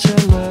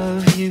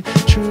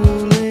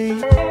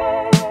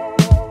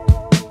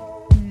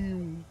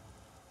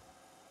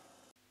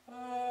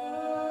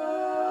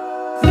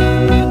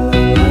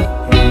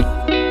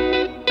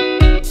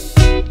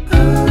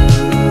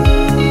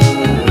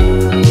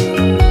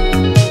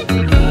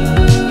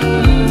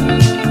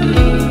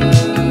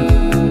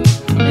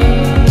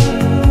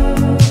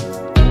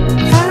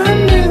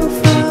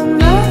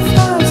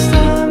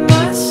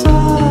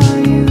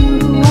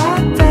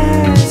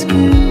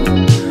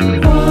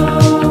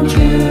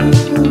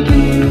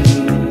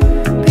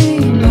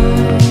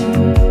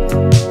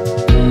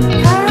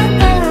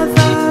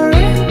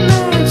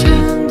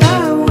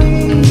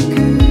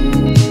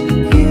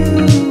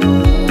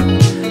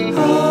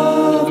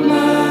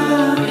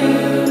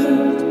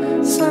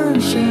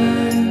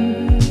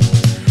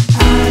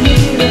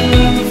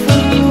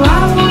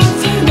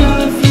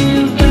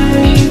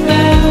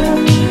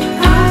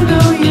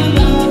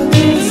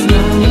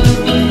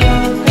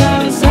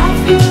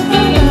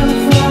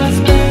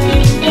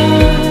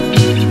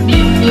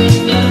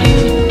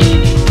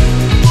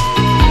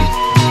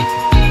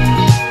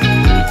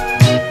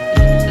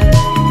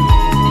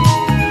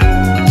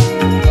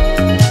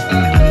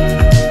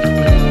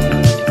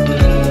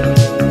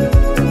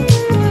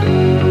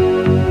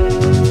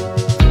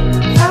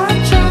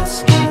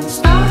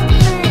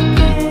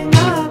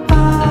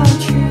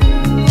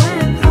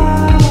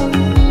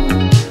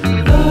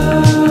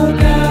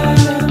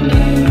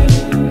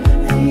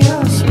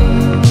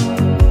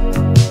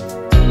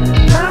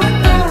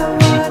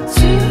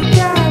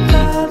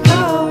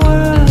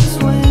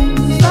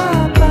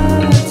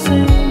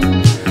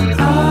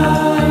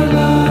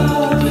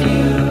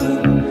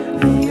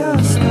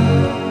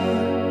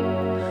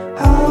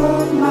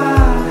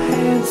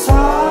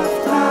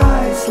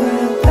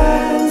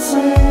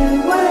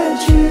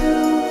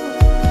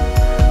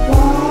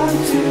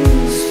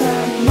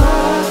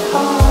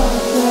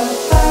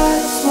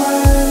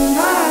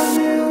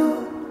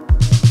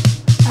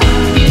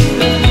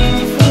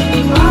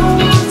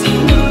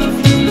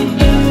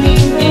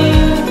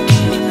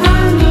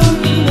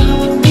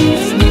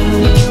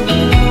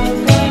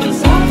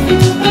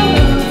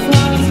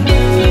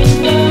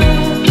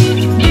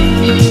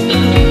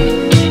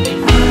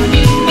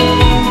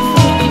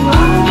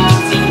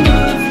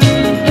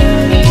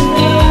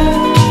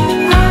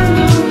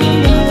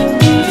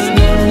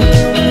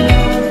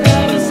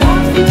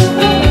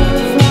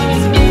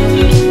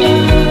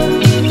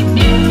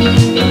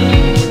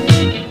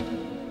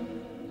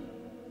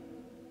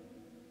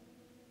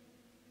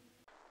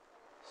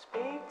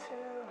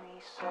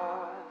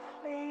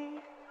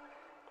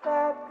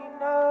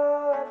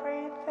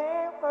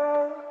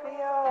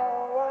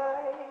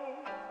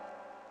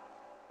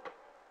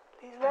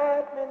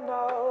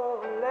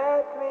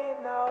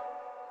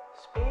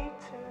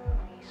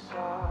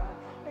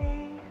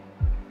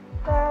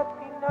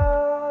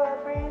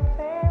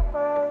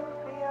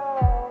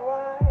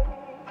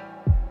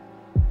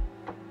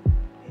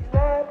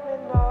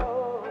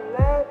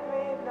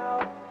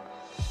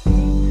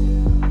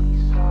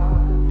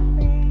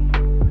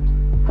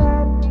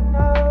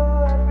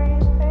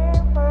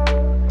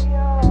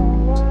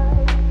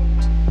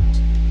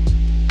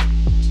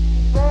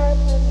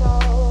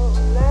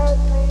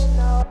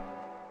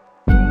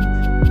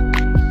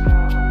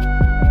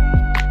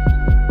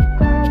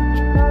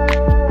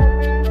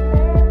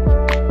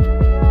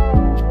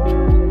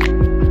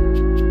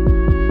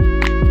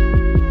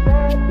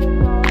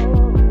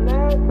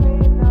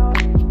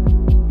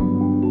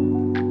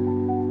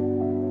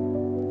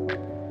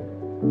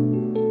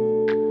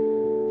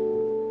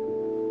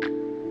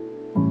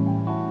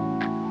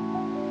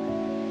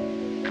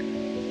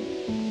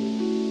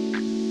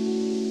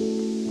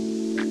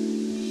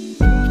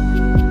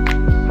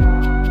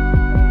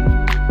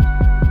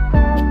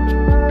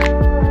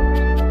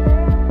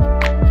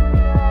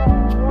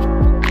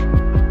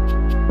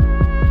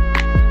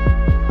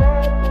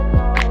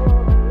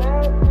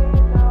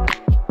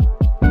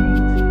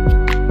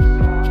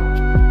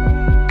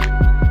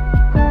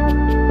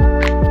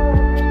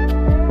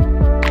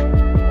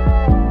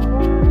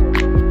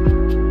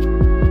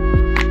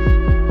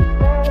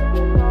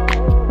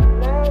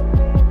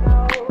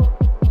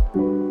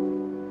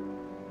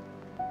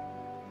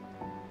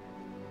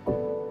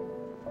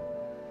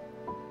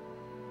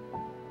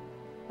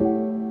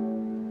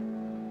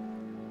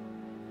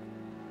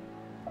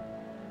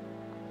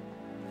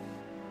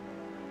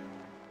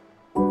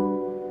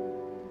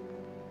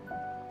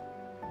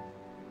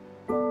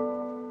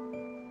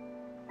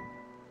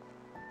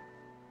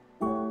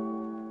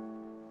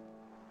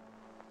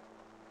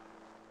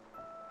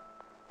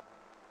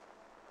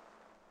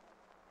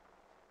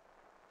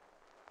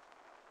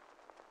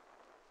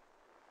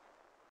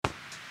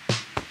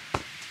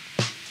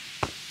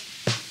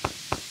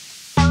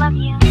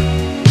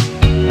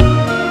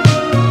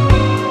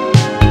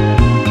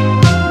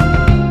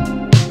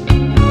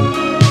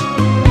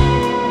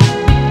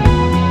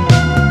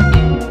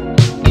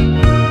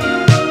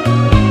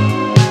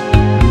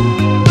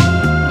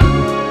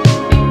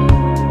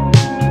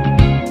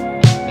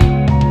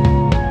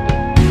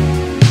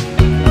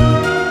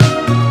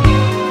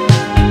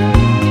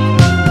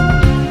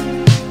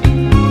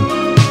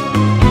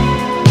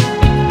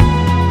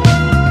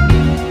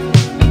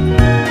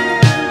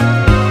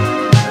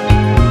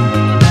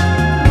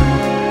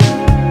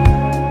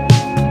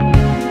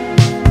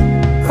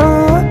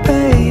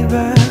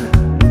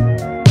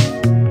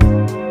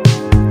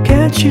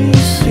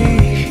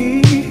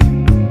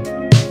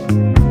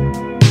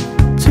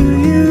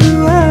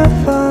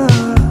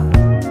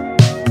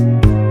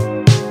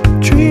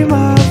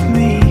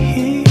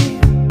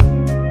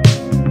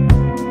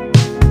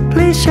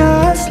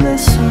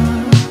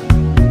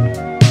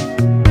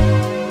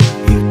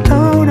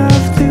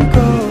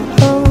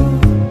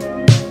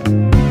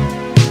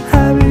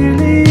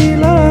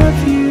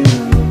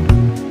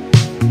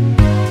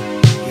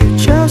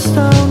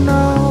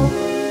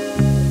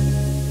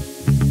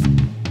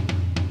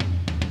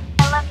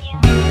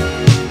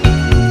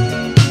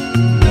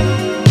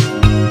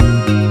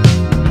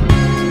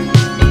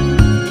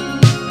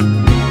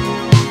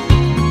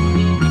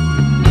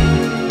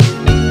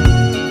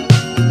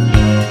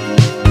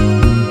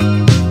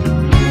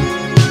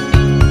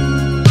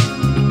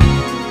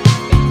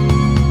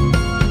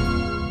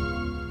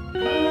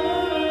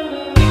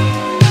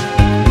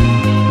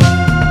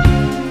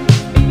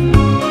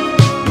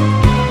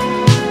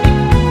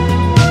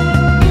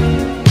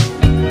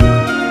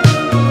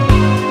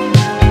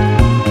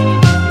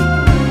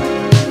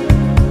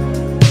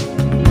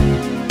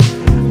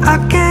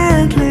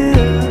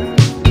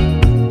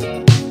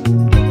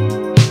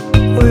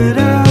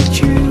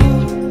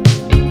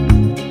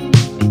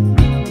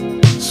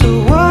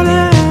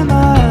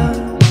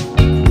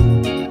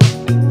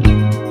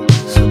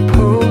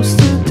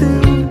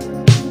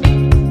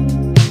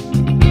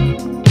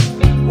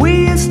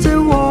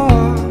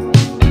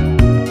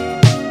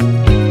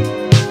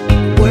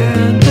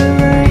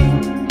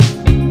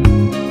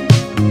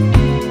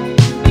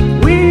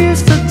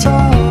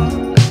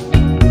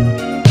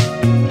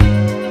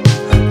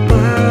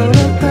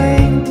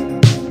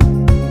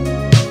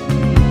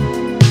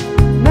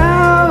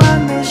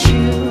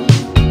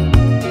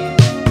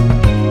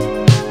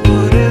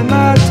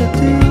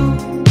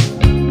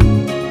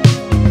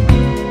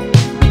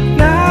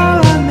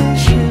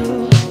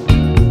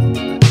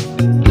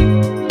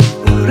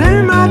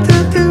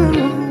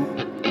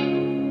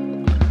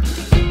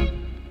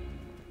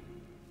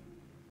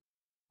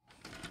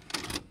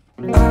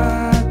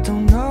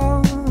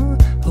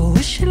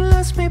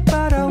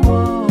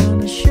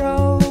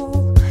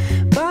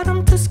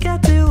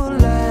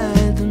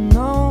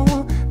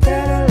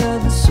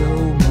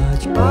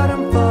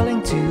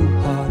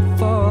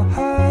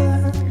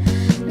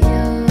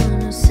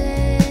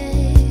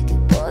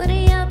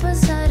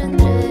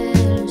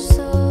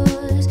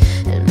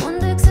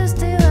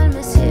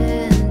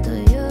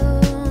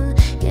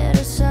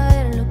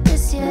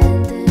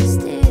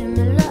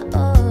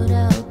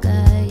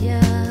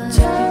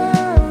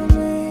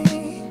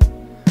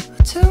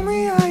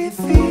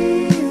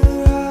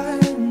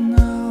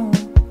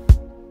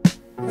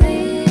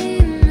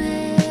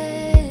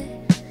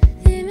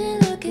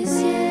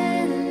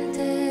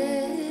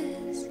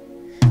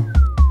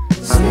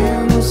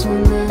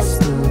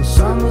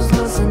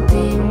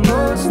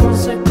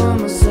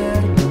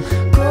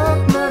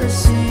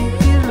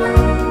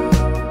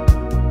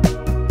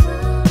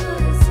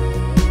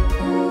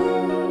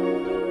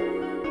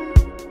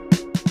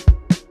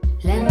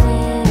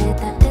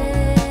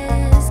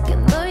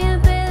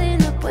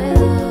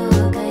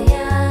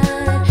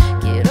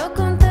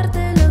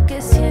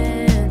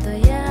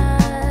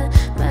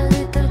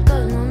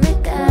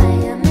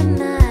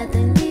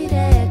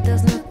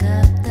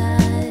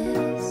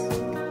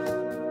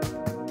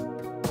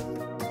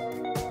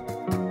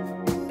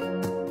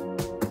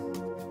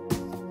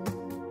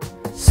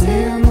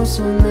Seamos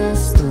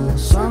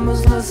honestos,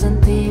 ambos lo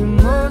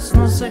sentimos,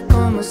 no sé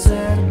cómo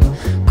hacerlo,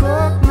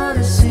 cómo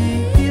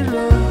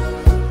decirlo.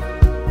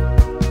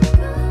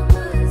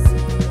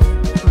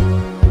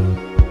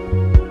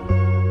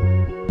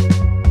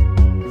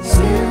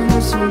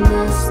 Seamos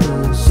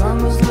honestos,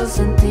 ambos lo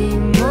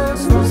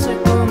sentimos, no sé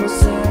cómo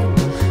hacerlo,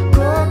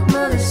 cómo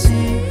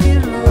decirlo.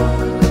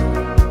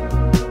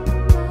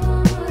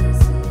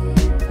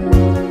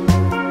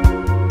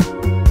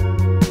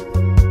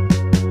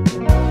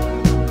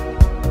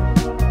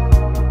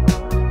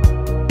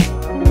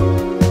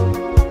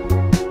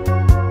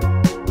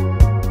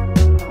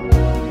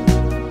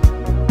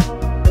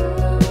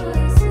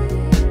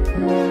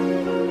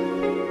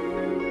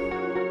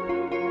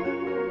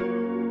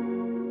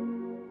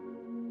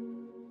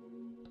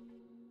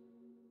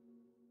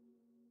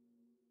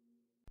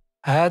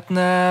 I'd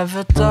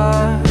never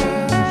thought,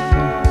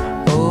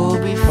 oh,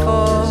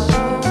 before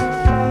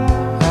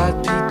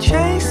I'd be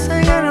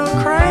chasing and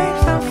I'm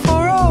craving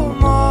for all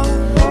more.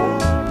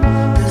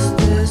 This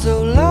is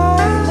so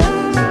lost.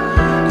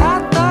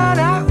 I thought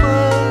I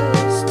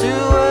was too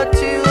hurt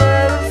to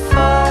ever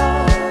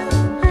fall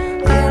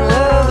in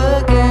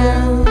love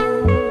again,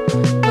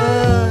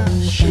 but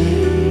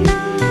she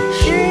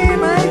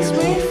makes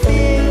me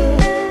feel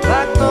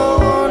like no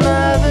one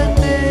ever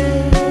did.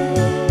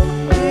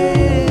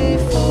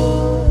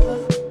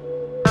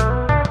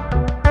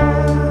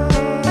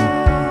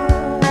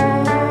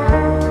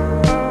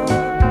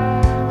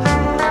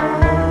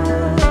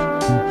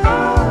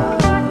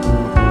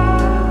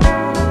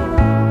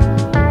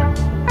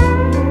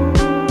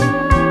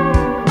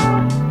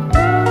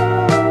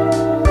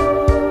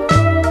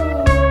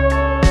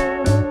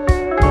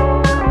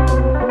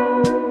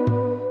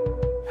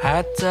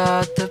 I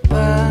thought the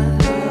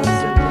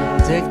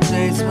past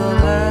dictates the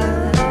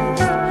last.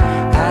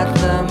 I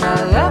thought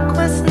my luck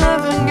was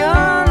never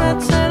gonna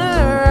turn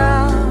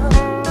around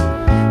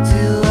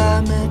till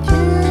I met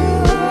you.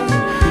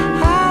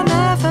 I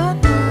never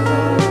knew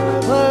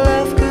what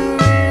love could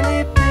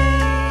really be,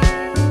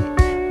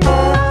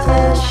 but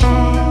then she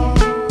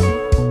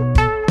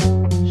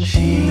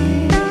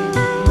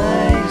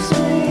makes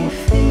me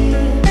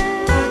feel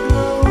like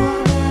no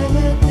one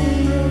ever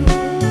did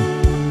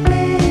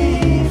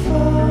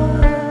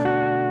before.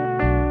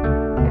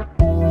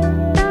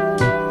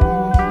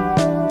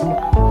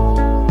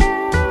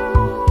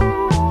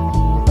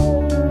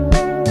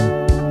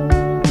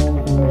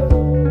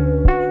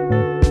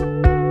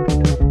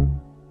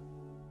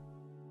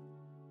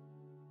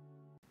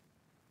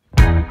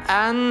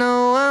 I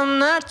know I'm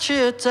not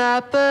your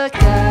type of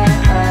guy.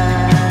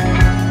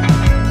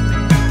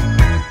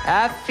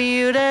 I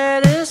feel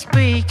that it's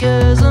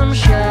because I'm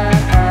shy.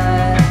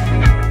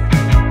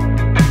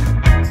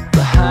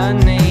 But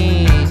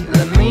honey,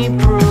 let me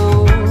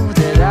prove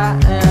that I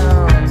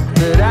am,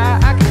 that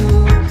I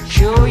could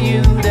show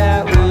you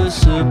that we're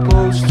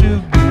supposed to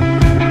be.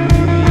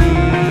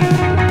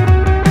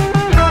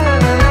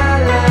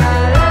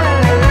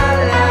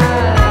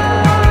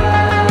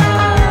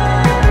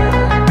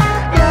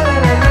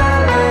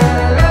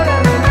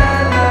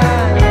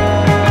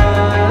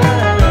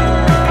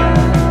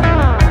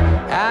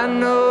 I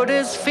know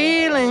this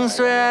feeling's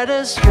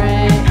rather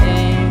strange.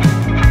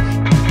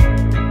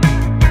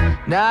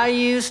 Not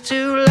used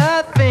to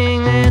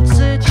laughing, it's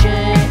a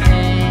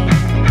change.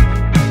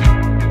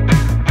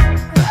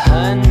 But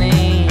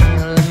honey,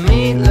 let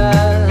me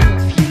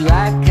love you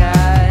like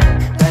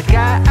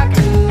I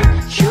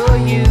could show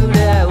you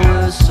that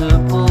we're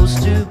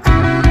supposed to be.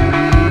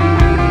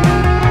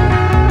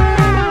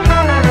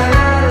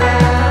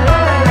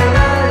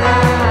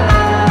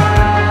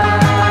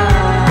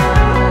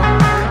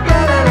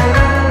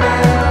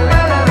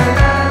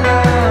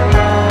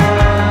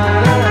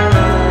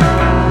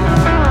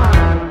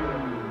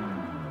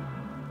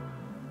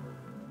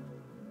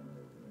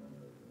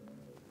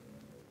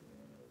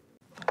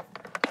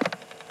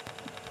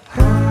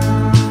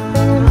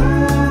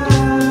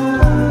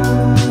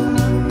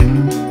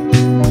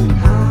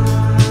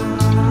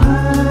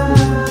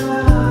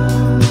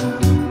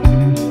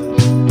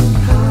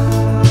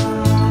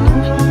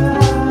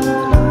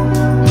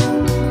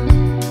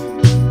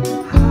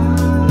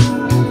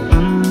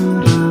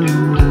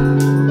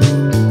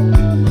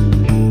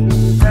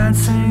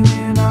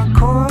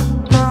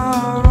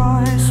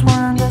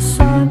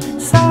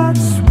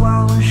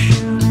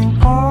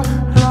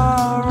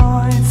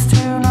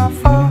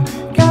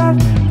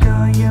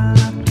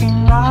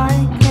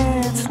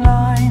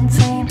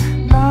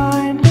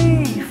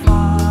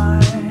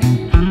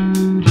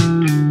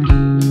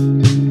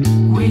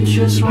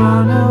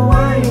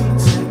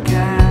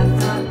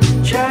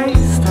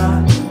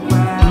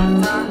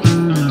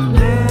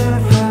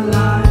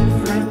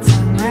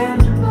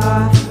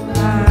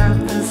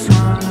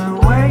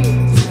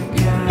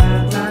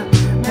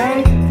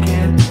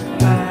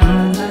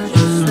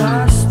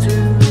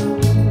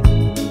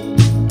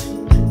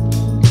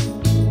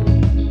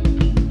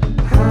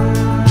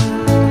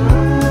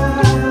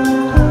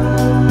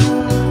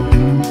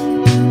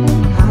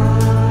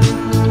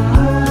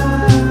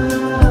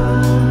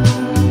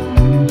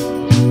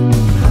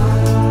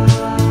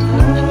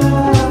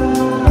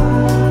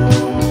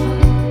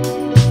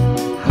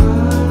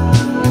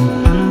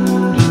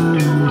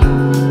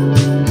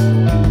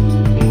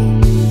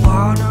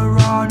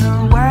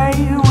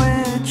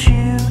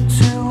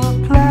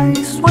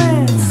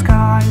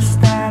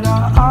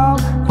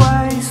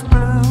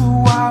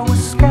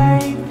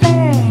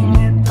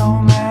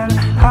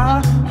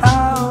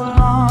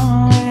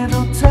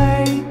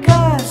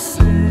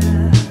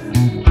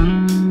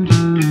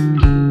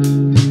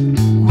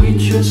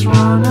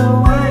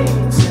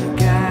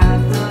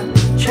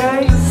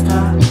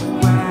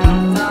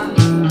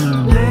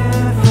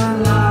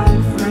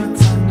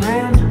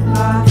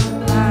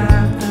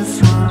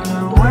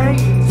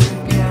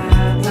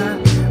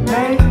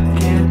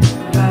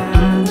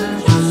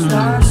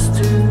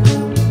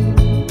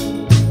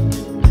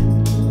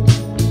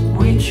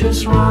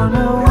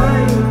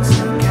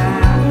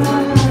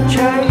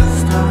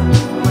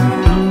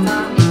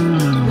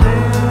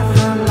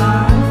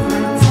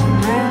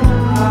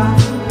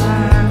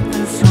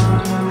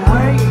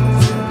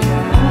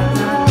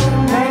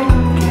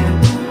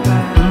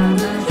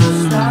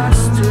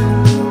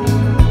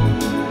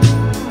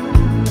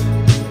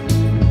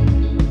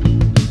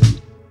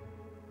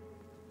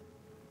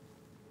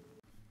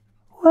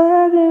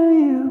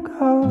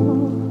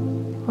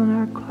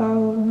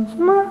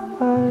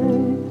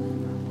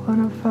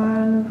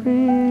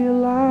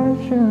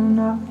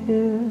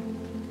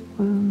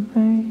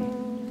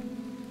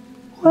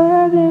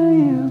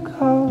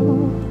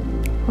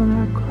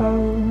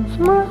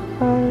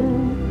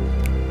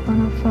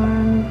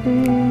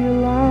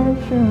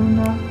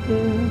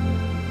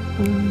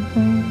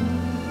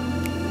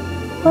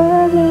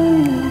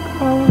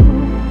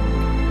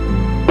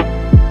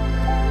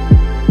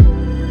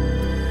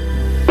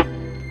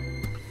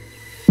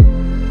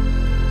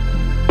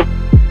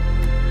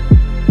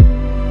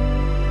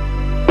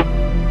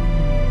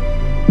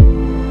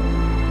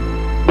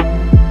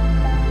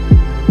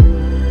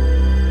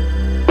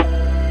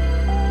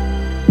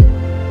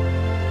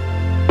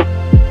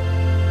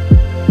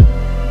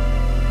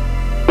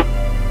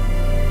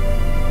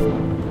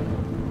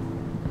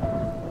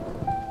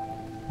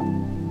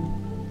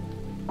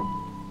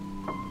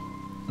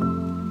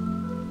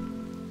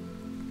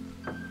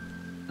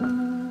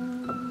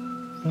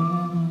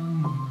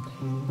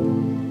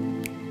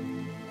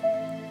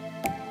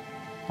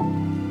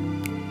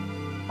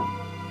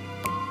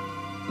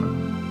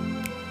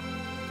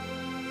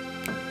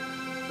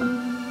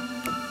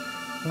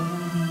 My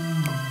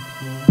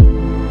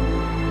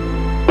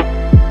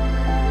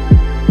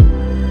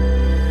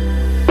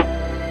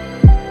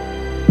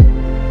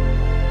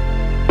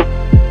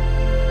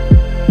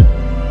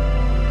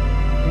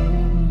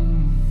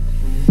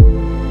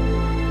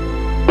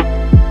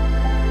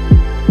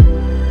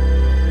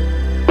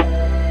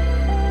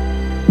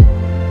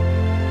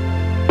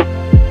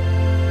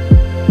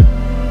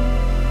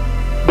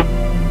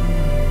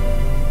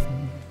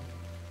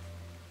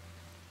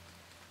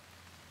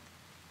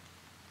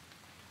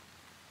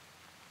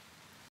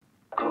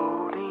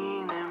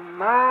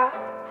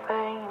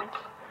veins,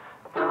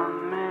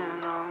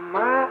 numbing on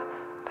my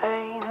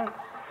pain.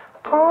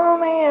 Pull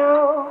me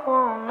out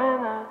 1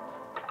 minute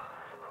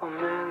of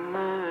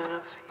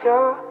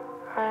your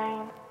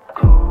rain.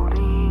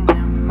 Codeine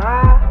in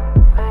my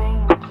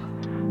veins,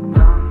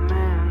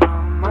 numbing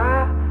on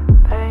my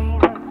pain.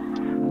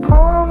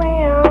 Pull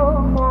me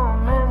out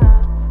 1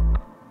 minute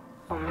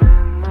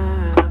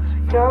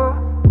of your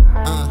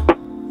rain.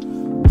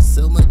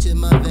 So much in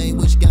my vein,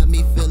 which got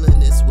me feeling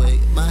this way.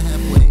 My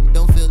halfway.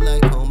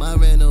 Like home, I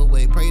ran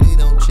away, pray they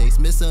don't chase,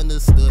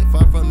 misunderstood,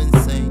 far from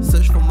insane.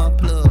 Search for my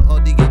plug, all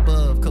the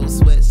above, cold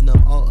sweats,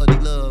 numb all of the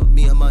love,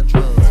 me and my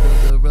drugs,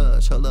 feel the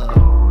rush, hold up.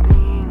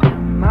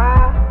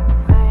 My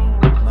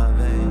veins,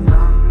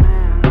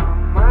 numbing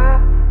on my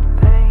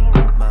pain.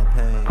 My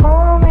pain.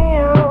 Pull me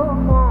out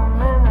 1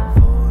 minute,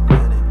 For a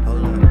minute,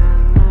 hold up.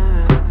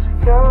 minute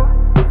of your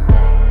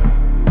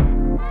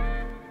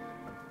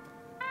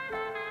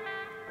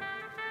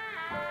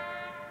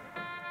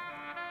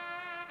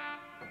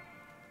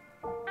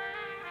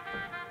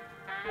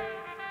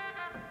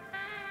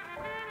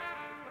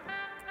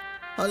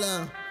Hold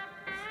on,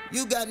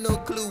 you got no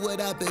clue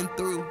what I've been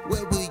through.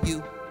 Where were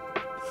you?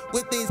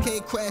 When things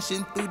came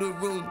crashing through the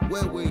room,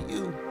 where were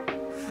you?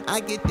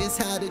 I get this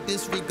high to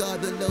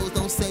disregard the lows.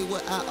 Don't say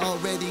what I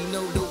already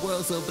know. The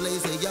world's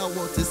ablaze and y'all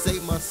want to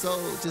save my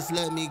soul. Just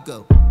let me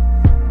go.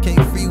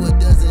 Can't free what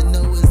doesn't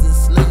know is a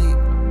slave.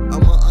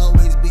 I'ma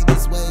always be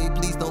this way.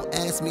 Please don't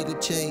ask me to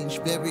change.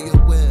 Very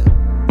aware.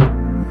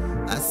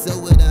 I sow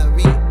what I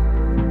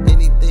reap.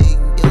 Anything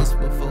else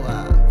before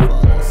I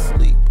fall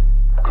asleep.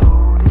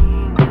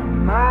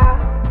 my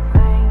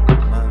veins,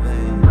 My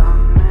vein,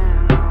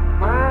 numbing on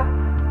my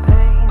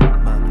pain.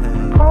 my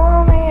pain.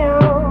 Pull me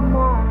out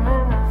 1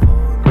 minute,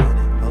 For a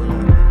minute, hold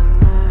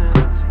up. minute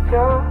of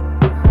your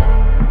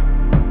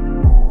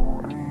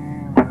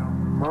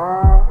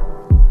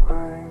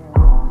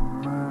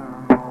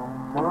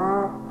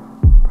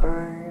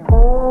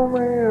Pull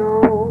me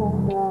out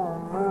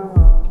 1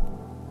 minute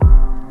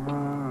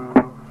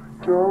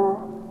of your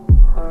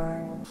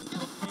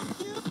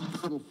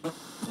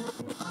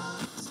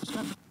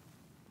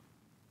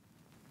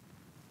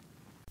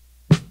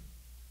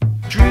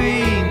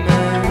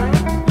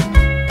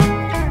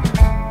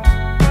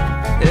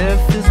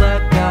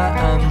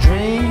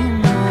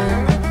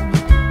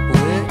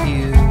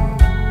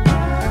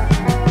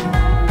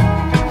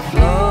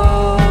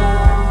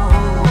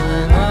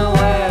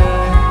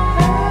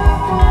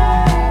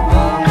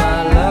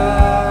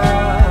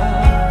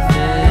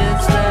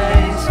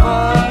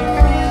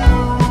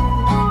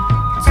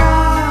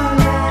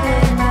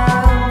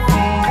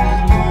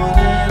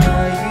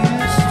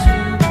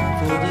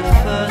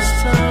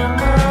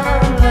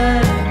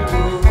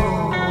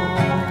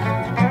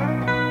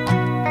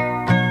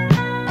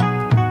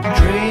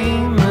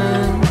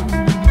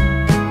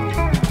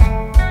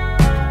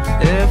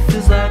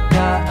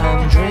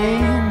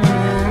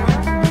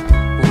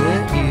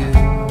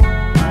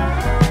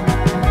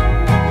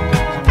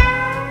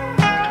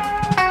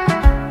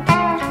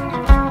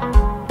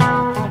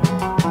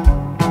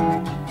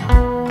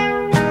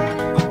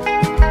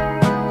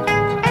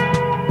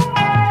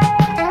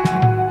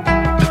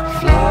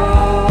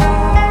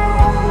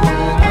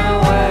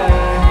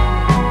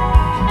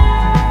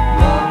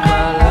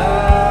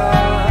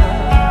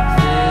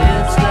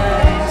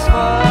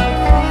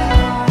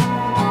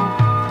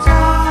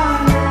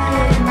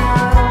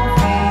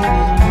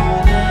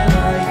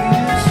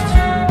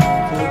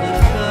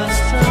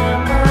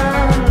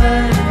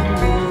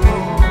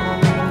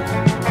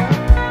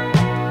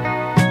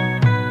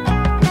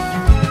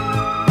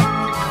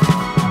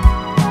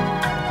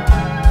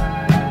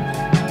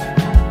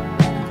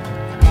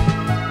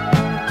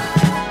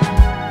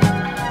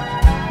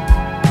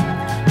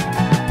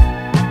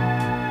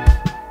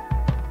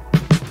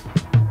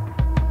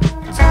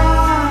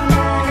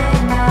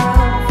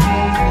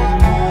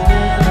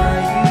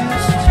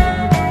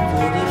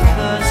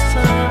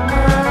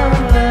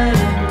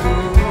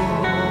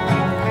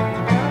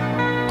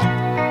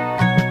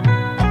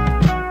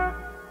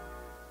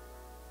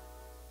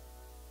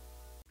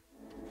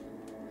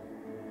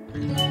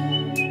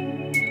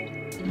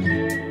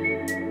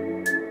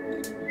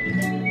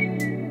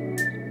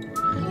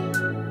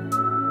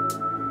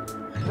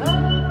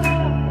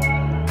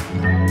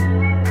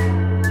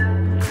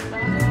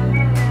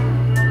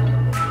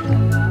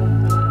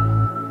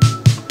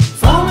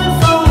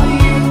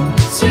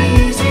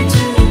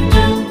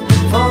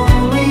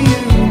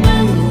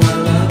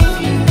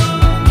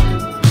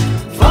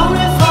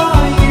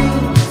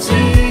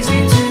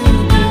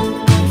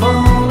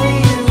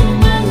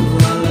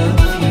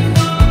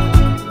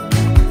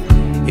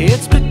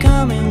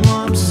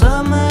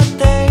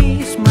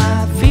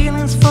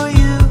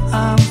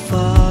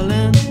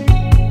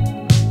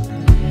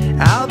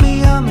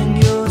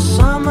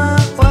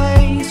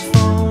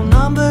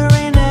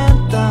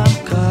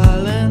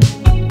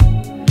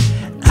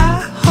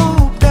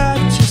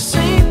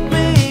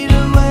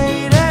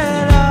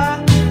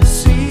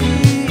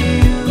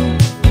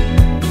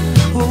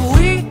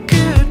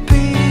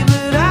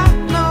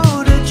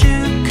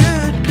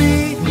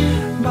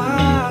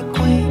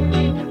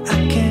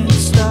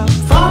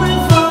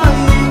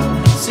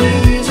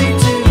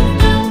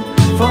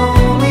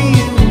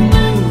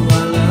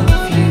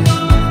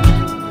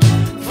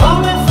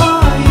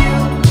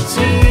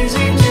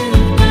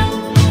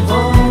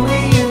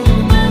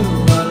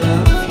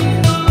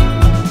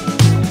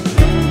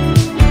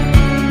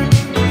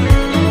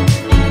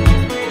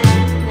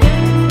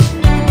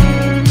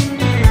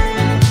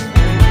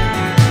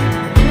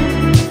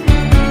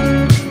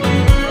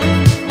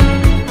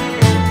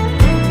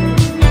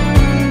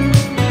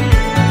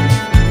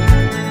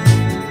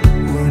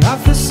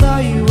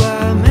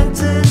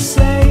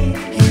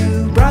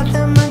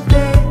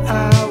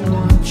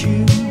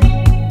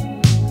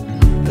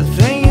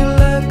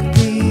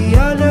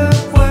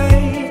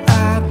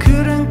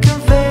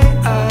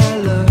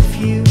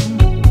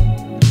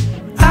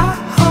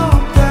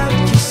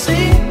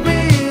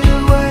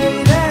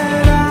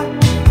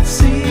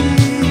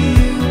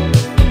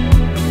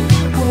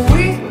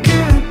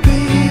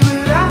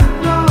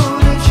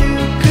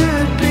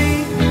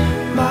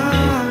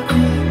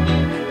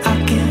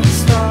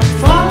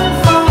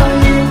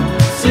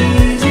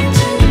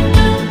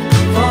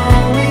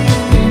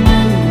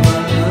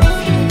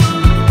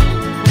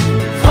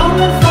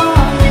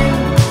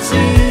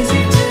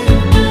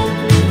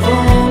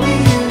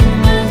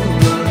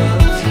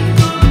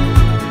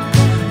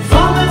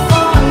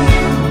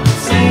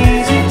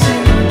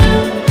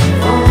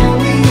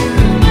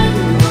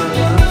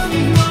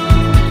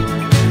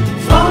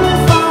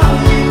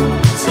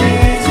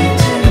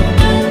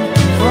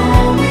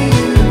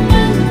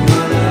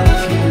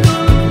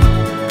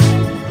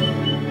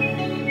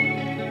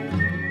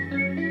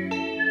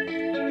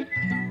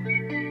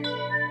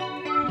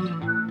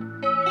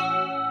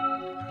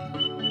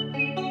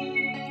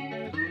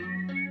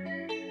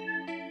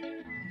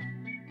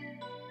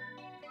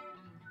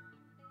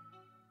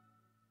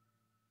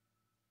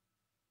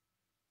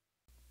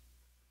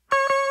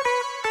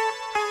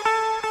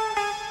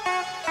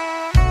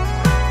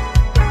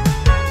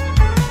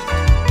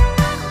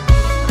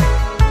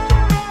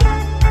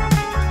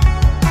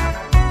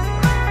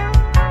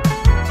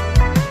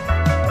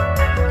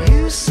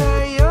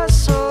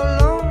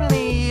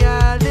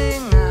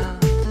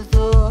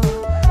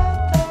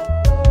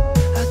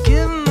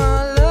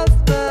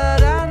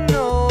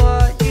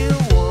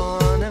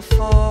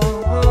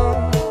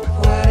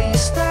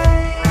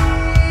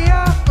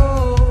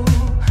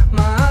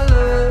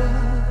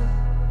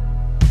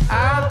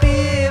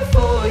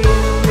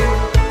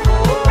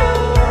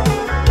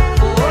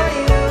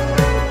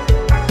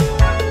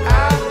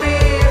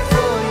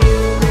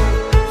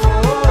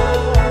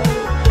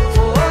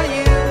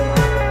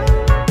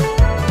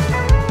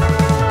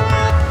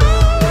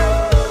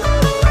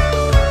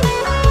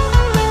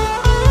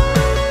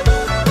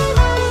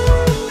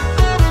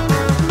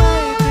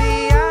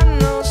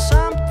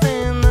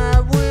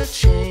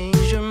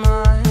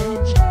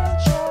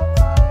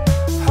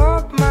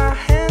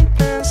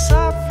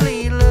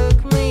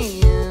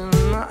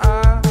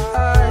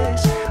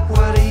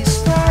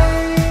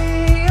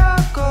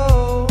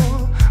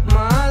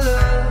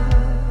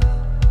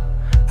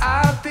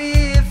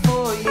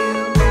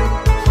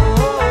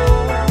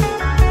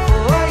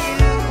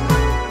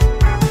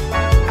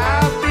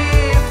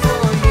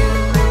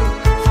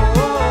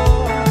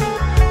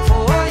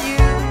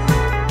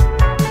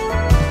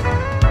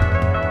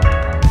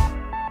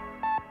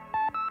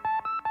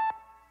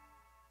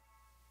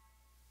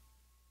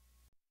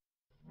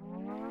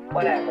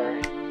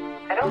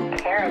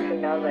care if he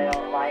knows I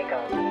don't like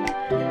him.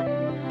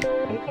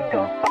 He can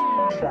go f***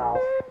 himself.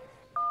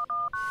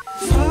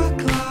 Fuck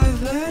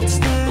life, let's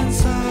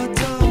dance. I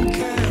don't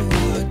care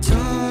what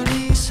all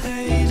these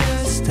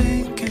haters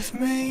think of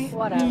me.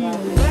 Whatever.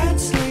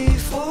 Let's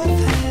leave for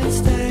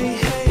Wednesday.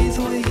 Hey,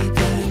 we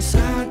dance.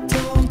 I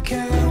don't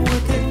care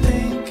what they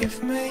think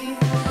of me.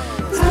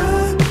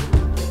 I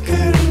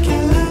couldn't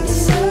care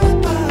less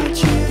about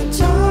you.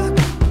 Talk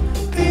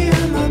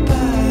behind my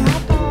back.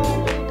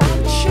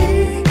 She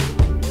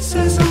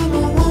says I'm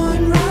a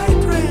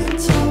one-right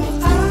rental.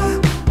 I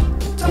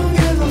don't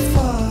give a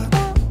fuck.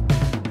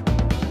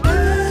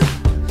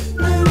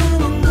 Na na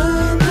na na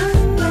na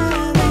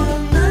na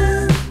na na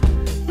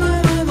na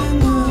na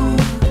na.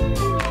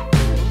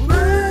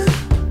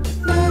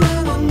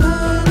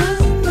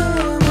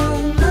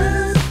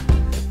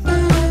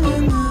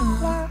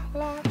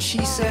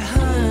 She said,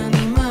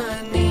 honey,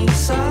 money,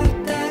 thought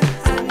that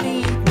I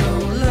need no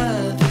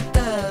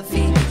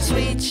lovey-dovey,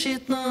 sweet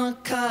shit, no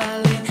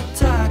calling,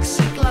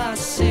 toxic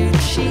lawsuit.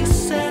 She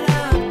said,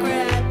 I'm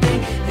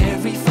grabbing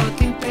every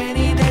fucking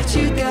penny that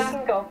you He got.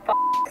 can go f***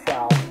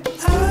 himself.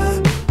 I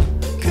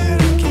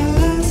couldn't care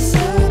less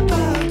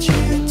about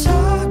you.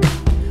 Talk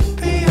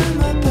behind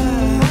my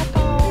back.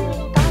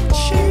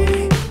 She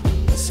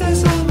says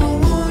I'm a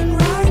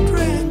one-right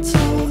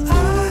rental.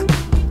 I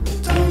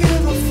don't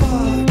give a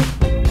fuck.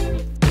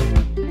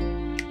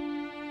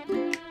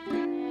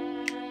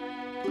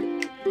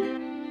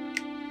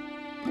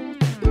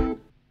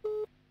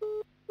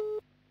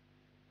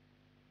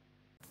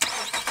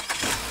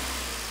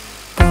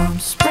 Palm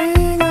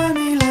Spring,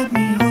 honey, let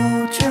me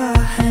hold your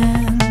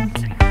hand.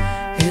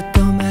 It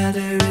don't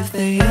matter if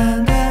they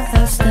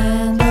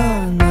understand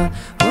or not.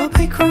 We'll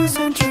be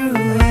cruising through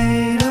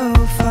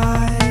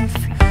 805.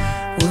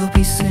 We'll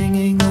be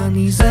singing on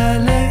these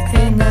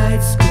LA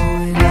nights,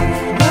 going la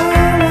la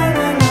la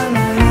la la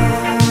la la.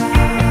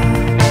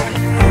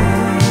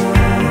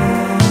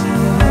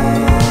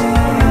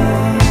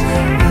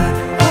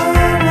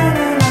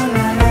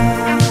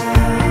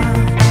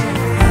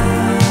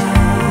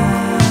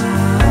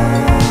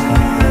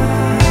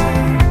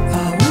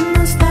 Our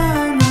windows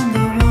down on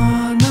the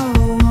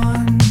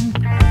 101,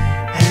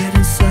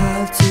 heading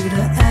south to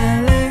the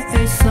LA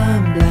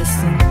sun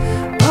blasting.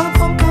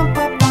 Bubble gum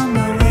pop on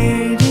the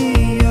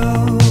radio,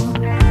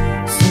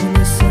 soon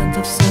the scent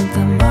of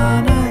Santa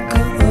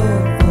Monica. Oh,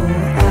 oh,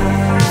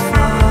 I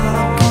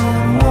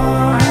fucking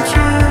want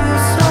you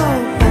so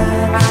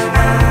bad,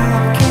 I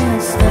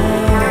can't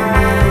stand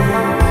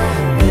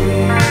it,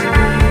 baby.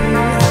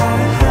 I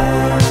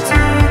have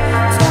to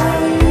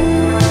tell you.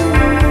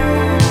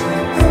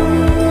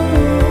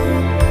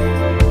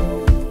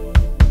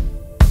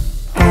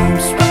 Palm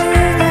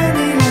Spring,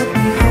 honey, let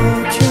me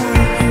hold your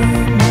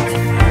hand.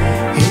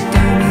 It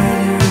don't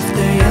matter if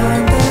they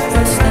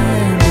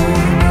understand or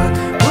not.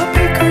 We'll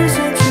be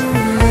cruising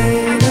through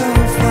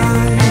 805.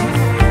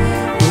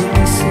 We'll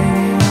be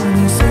singing on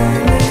these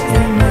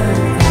LA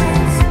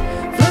nights.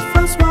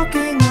 Flip-flops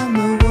walking on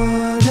the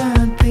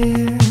wooden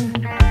pier.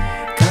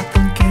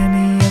 Cotton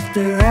candy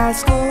after high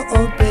school,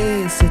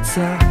 obese. It's a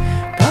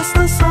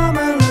pastel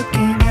summer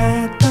looking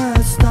at the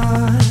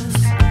stars.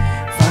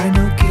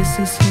 Final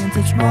kisses,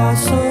 vintage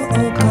Marceau,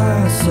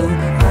 Picasso. I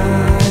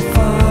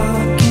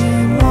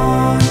fucking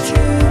want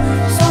you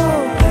so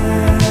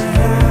bad,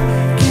 I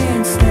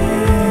can't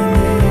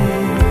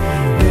stand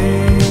it,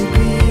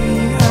 baby.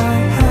 I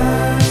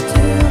have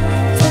to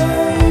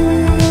tell you.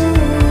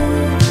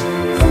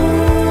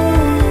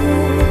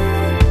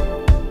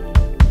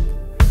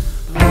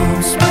 Palm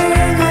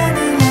Spring,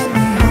 honey, let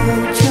me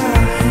hold your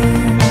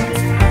hand.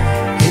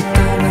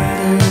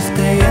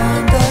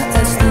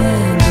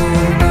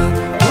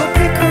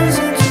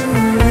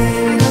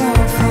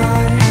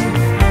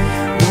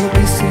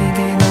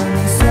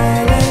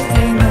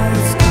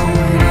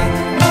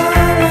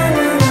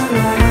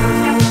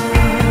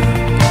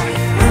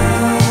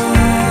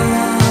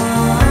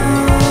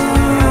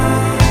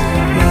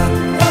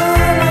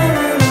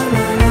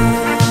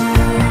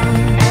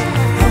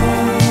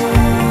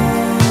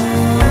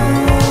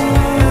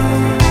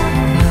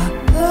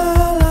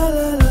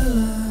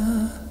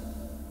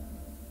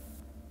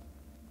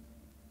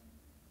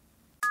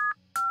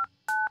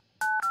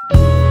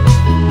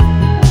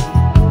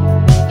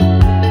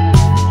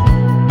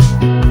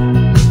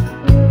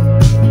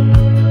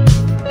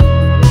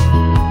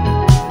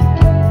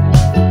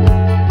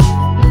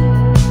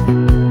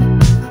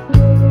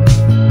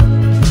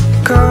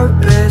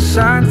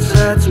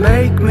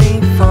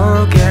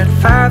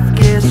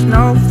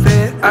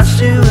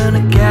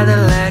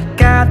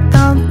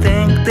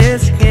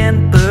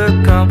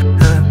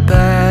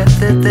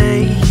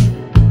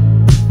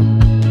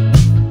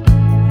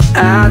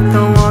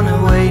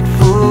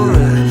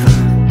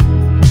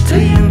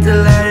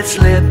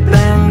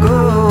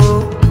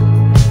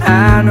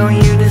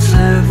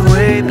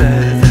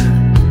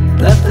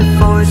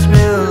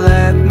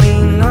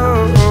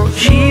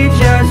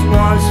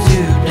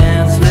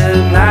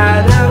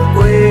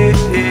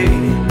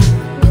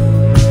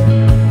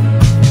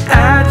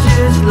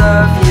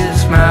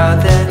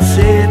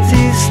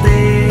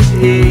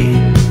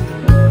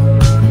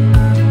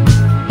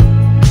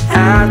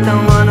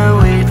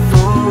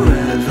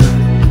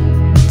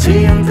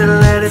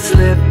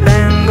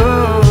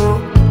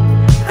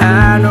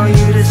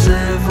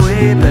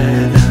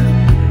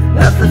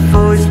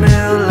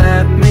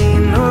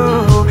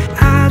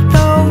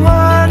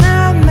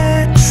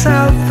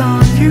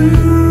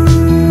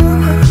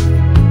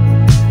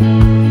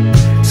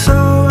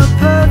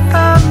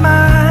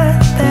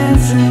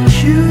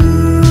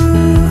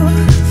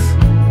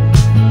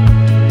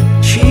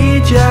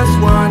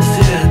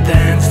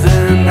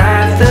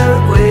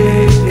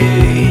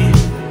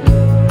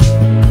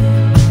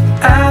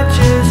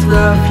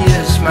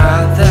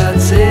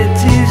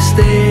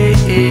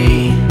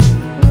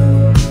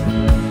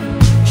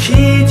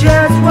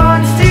 just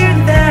wants to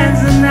dance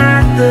the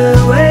night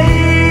away.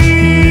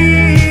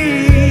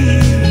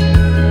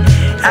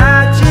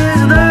 I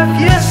just love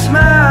your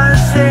smile,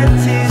 said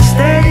to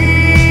stay.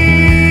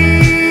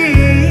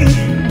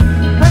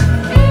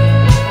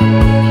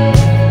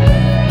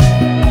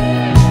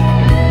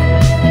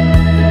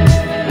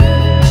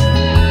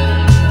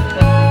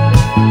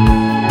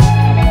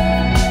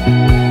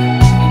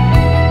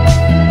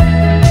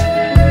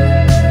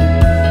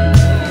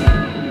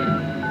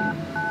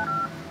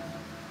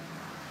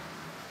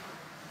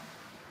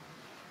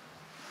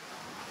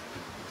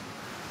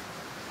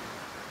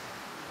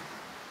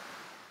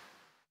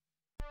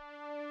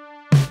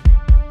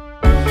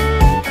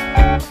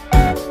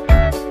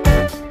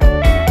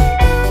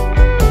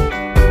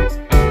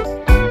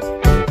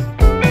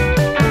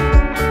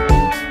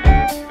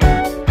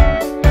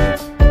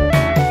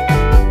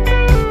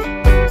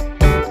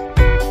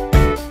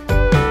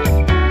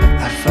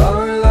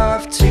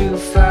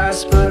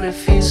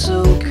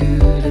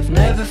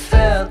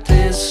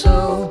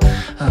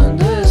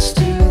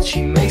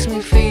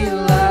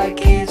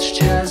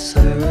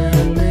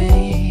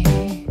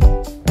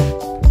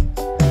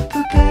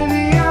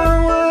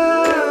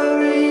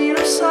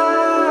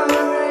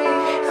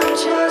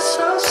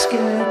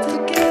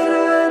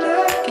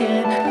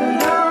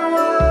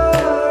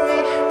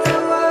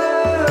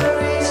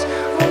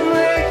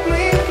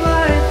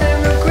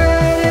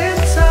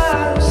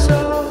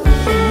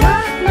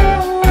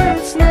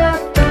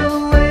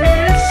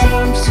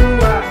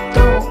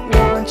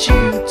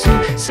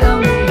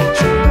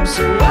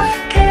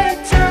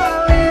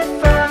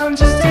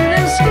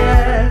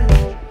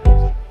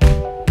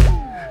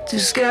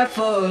 Scared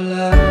for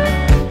love.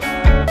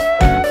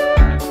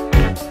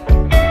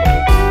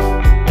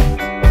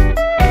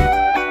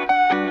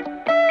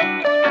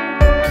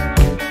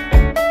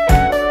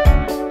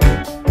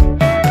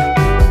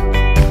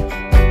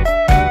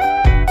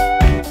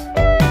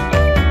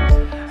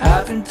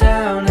 I've been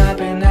down, I've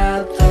been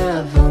out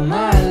of all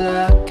my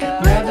luck.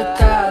 Never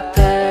thought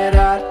that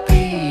I'd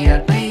be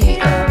up.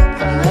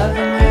 I'm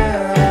loving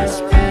where I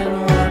spend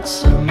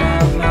what's on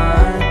my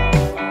mind.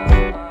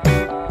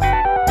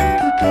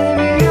 But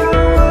baby, I'm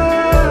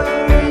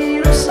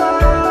worried, I'm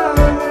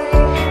sorry.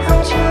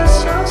 I'm just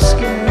so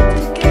scared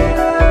to get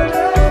out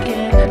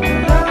again.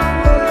 And I'm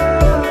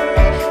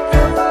worried,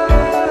 the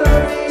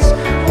worries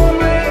will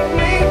make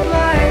me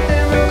blind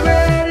and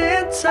regret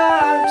it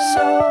time.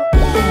 So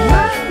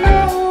I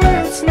know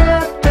it's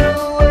not the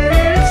way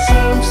it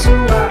seems, so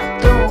I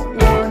don't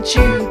want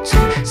you to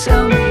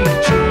sell me your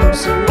dreams.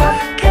 So I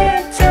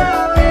can't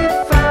tell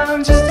if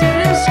I'm just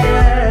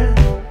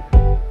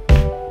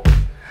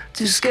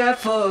too scared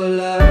for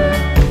love.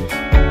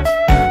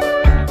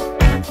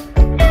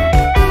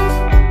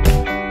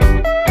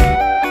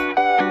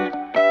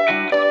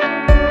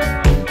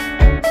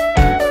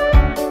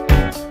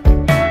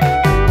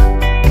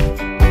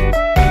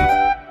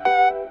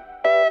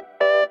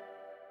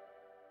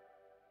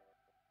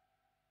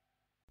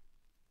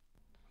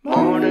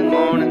 Morning,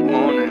 morning,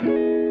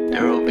 morning,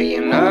 there will be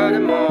another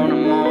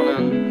morning,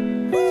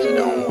 morning. So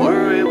don't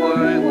worry,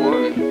 worry,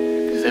 worry,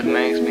 cause it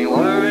makes me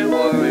worry,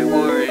 worry,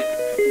 worry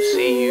to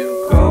see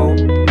you go.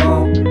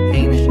 No,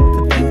 ain't nothing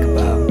to think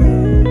about,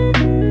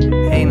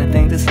 ain't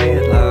nothing to say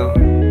it loud.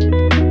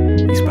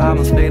 These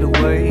problems fade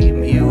away,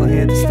 but you are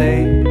here to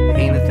stay.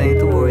 Ain't nothing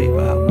to worry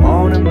about.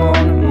 Morning,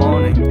 morning,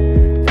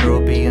 morning, there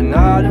will be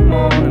another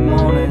morning,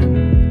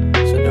 morning.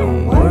 So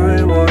don't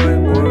worry, worry,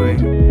 worry,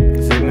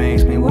 cause it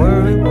makes me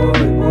worry,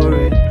 worry,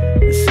 worry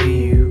to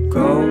see you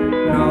go.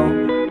 No.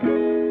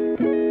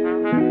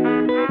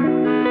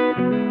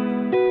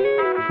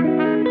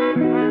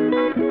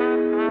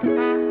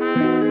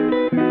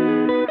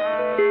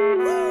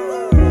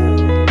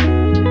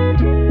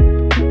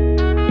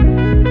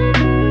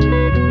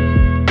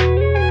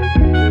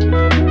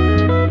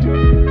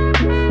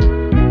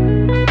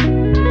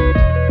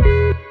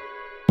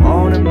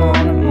 Morning,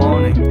 morning,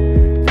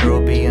 morning, there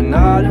will be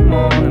another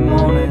morning,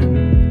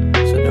 morning.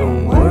 So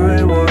don't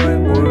worry, worry,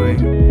 worry,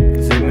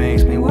 cause it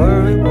makes me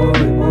worry,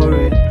 worry,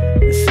 worry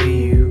to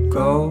see you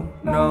go.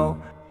 No.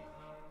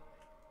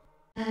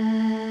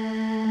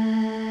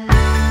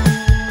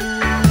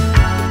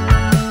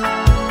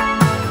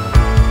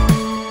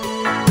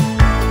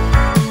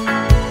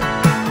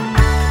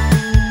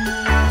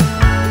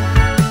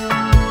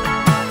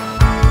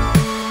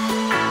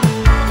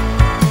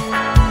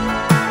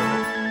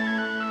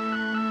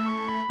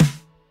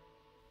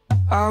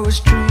 I was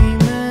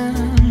dreaming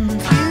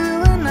of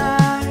you and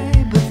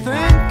I, but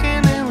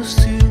thinking it was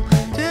too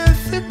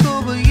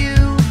difficult. But you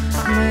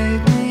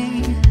made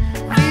me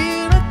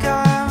feel like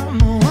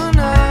I'm a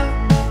winner.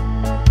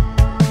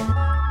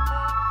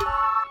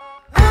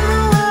 I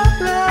know I've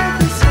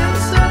loved you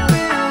since I've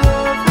been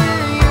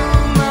loving you,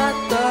 my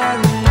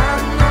darling. I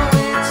know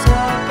it's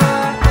hard,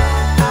 but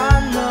I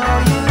know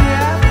you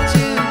have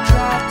to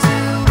try to.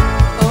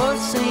 Oh,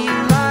 it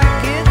seems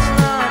like it's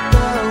not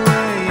the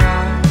way I.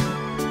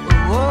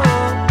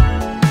 Whoa.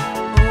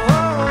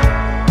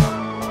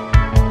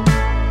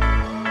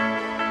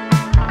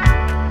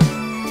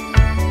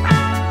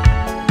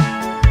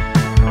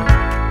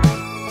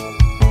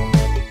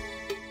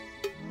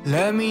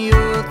 let me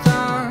hold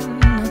on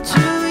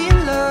to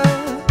your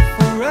love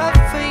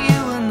forever,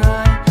 you and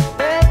I,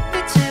 baby,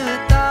 till I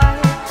die.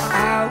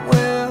 I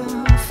will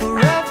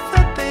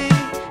forever be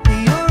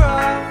your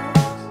all.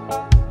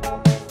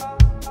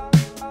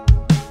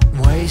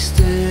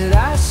 Wasted,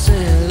 I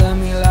said, let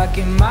me lock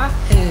in my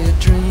head,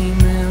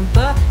 dreaming,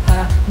 but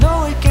I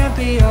know it can't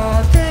be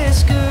all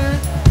this good.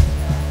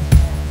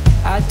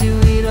 I do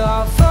it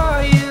all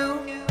for you.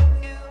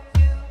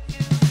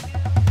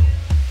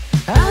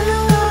 I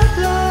know what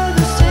love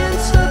is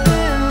since I've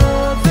been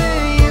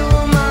loving you,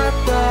 my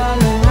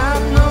darling. I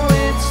know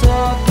it's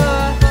all,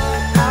 but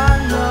I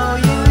know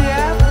you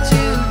have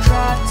to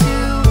try to.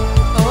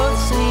 Oh, it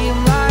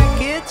seems like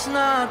it's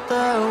not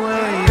the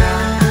way I.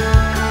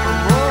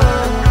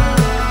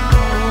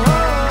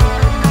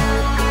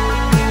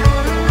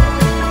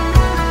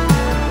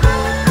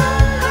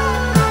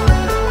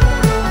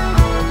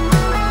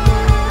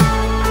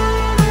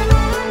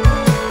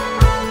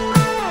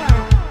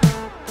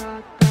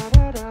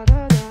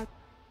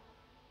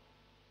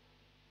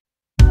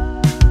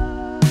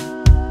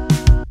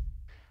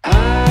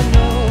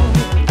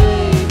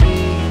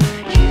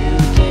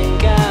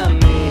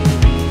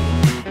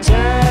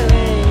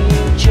 Telling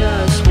you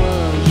just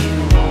what you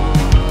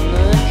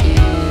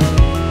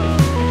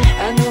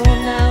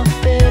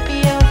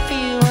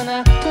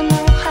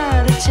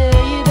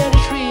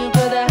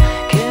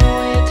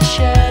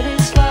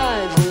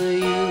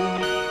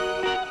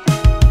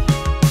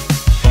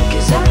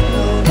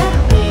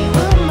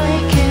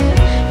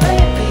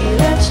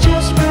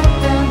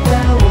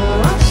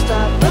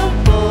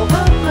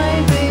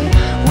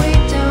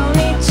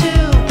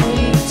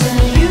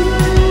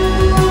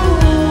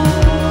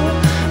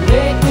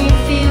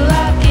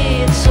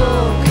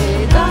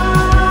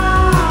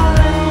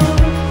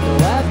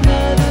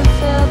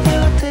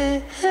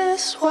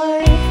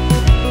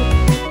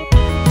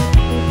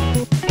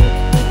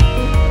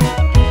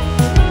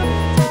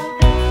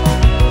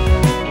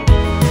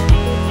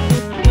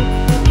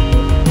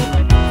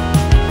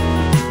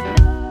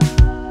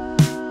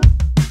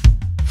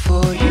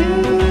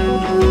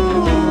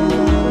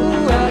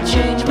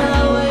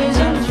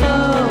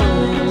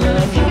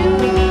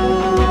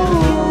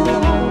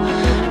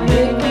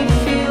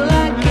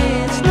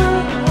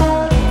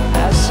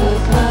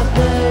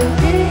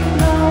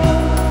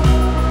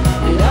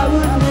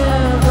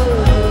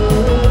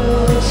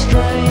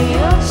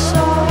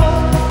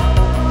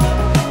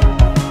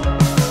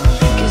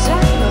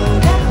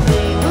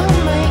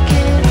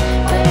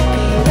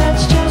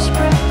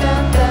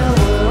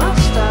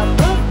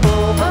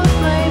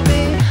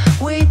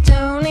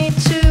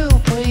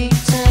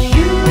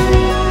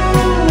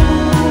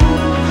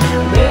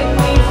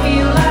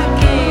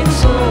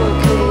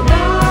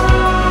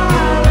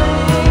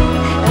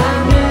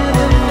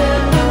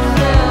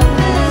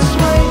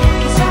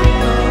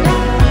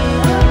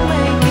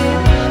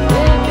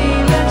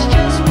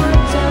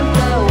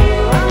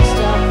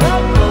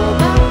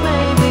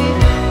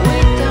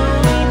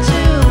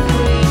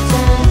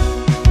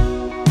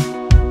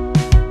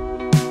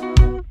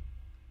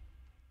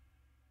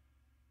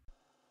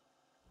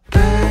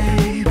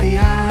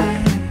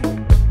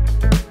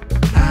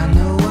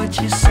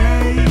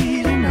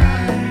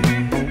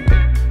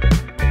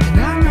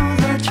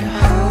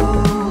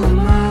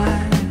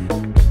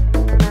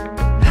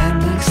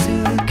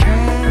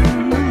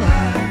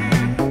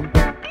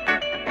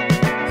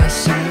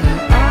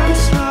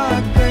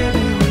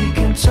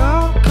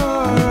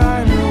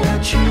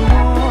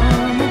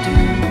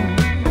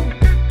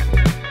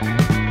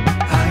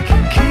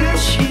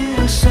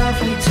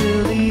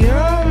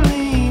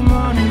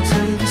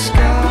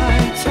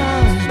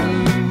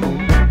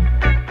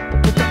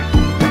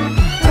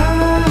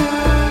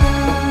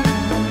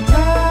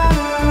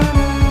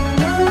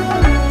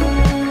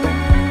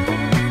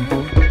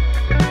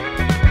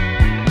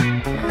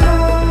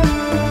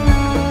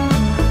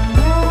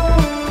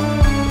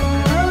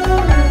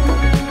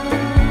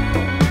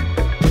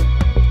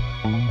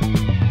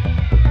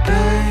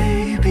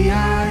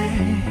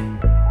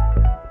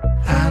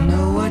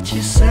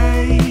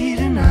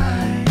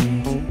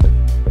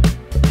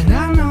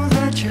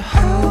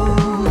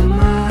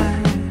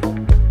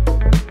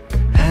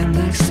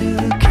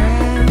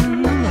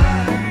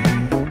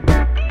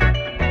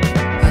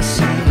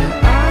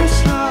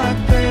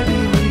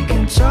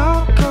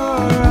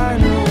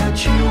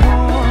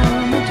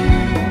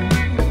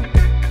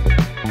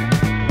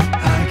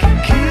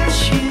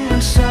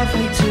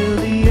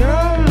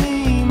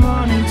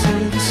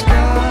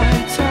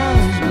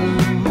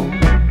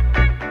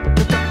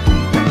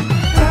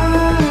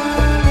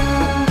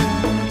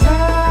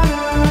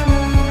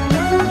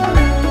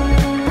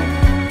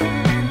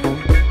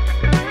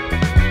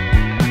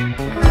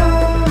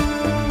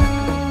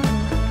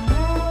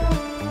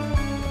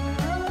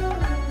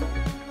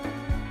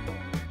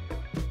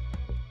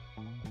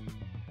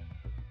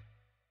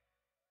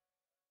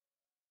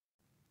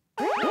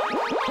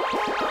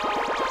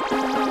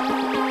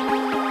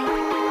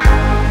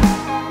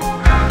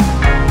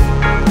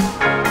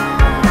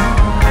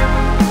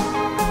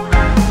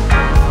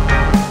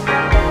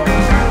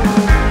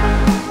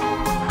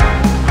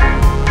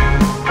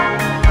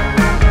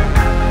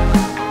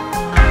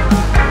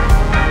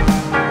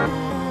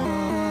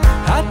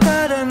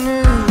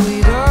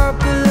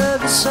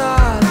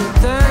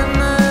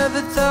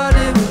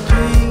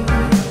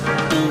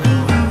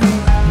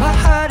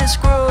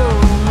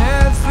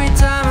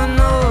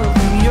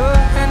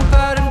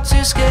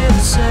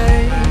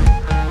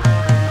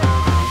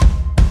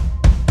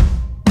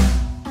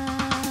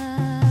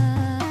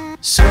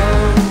So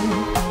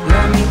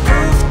let me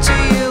prove to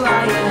you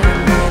I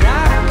am that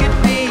I could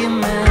be a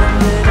man,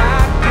 that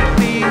I could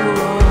be your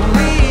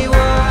only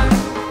one.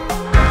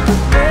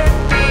 But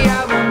baby,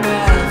 I will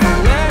never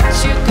let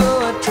you go.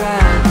 I'd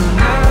rather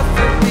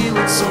never be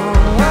with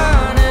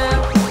someone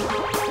else.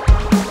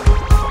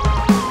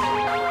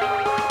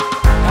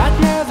 I'd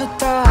never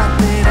thought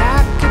that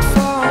I could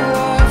fall in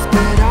love,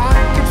 that I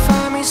could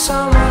find me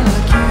someone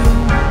like you.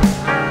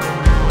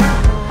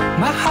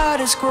 My heart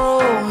is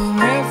growing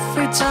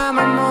every time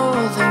I'm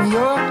holding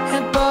your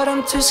hand, but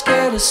I'm too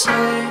scared to say.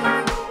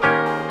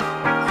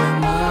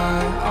 Am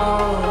I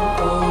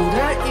all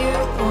that you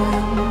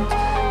want?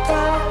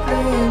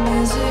 Darling,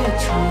 is it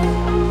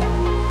true?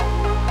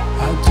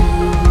 I'll do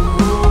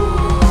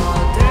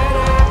all that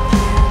I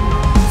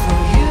can for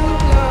you,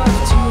 love,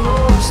 to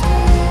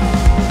stay.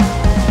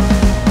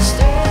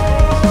 Stay,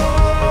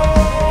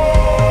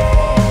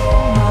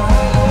 my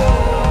love.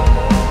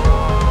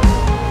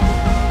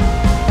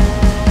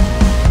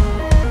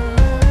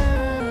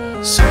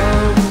 So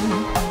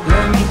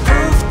let me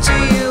prove to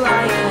you I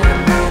am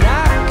that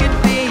I could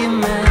be a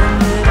man,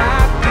 that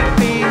I could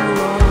be your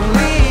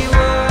only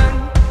one.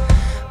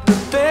 But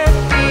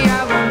baby,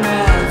 I will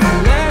never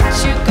let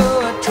you go.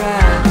 I'd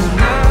rather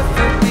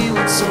never be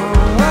with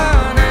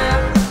someone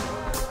else.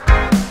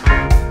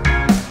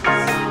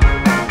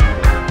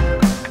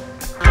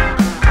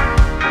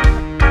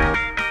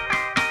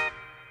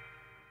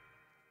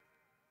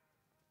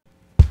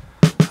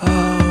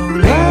 Oh,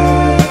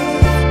 love,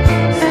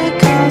 it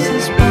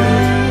causes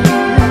pain,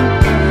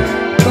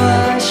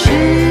 but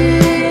she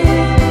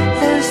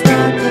is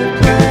not to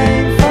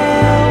blame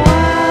for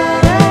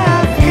what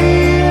I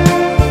feel.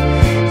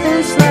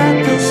 It's not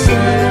the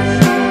same.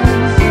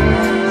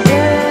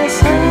 Yes,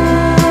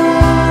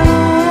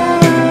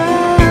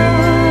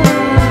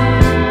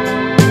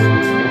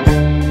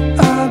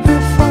 I've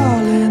been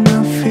falling a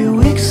few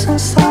weeks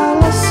since I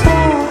last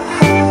saw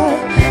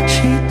her.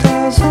 She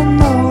doesn't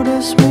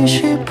notice me,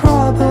 she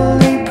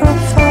probably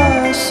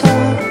prefers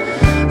her.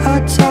 I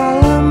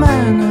tell her,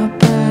 man, I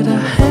better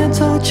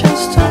handle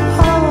just to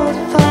hold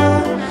her.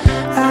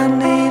 I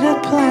need a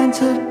plan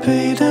to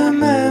be the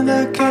man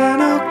that can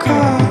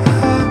occur.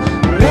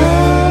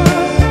 Love,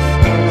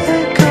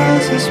 it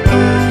causes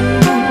pain,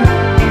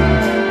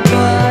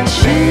 but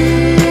she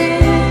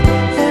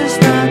is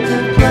not to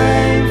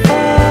blame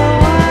for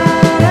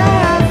what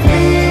I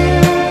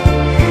feel.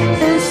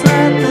 It's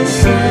not the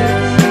same.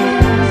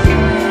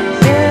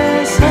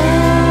 Yes,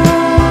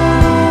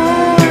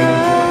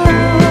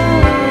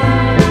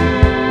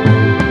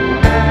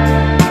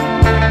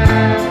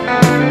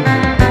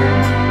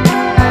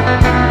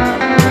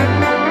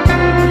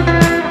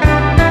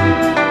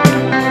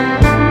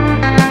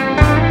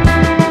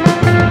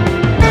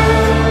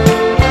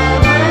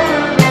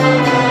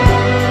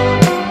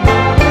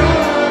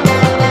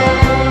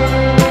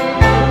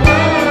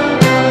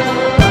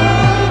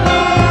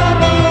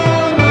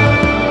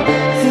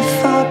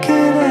 if I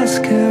could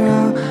ask her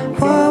out,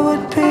 what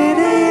would be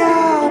the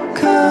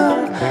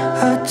outcome?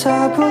 A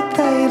double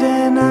date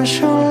and I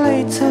show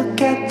late to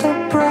get the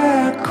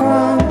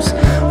breadcrumbs.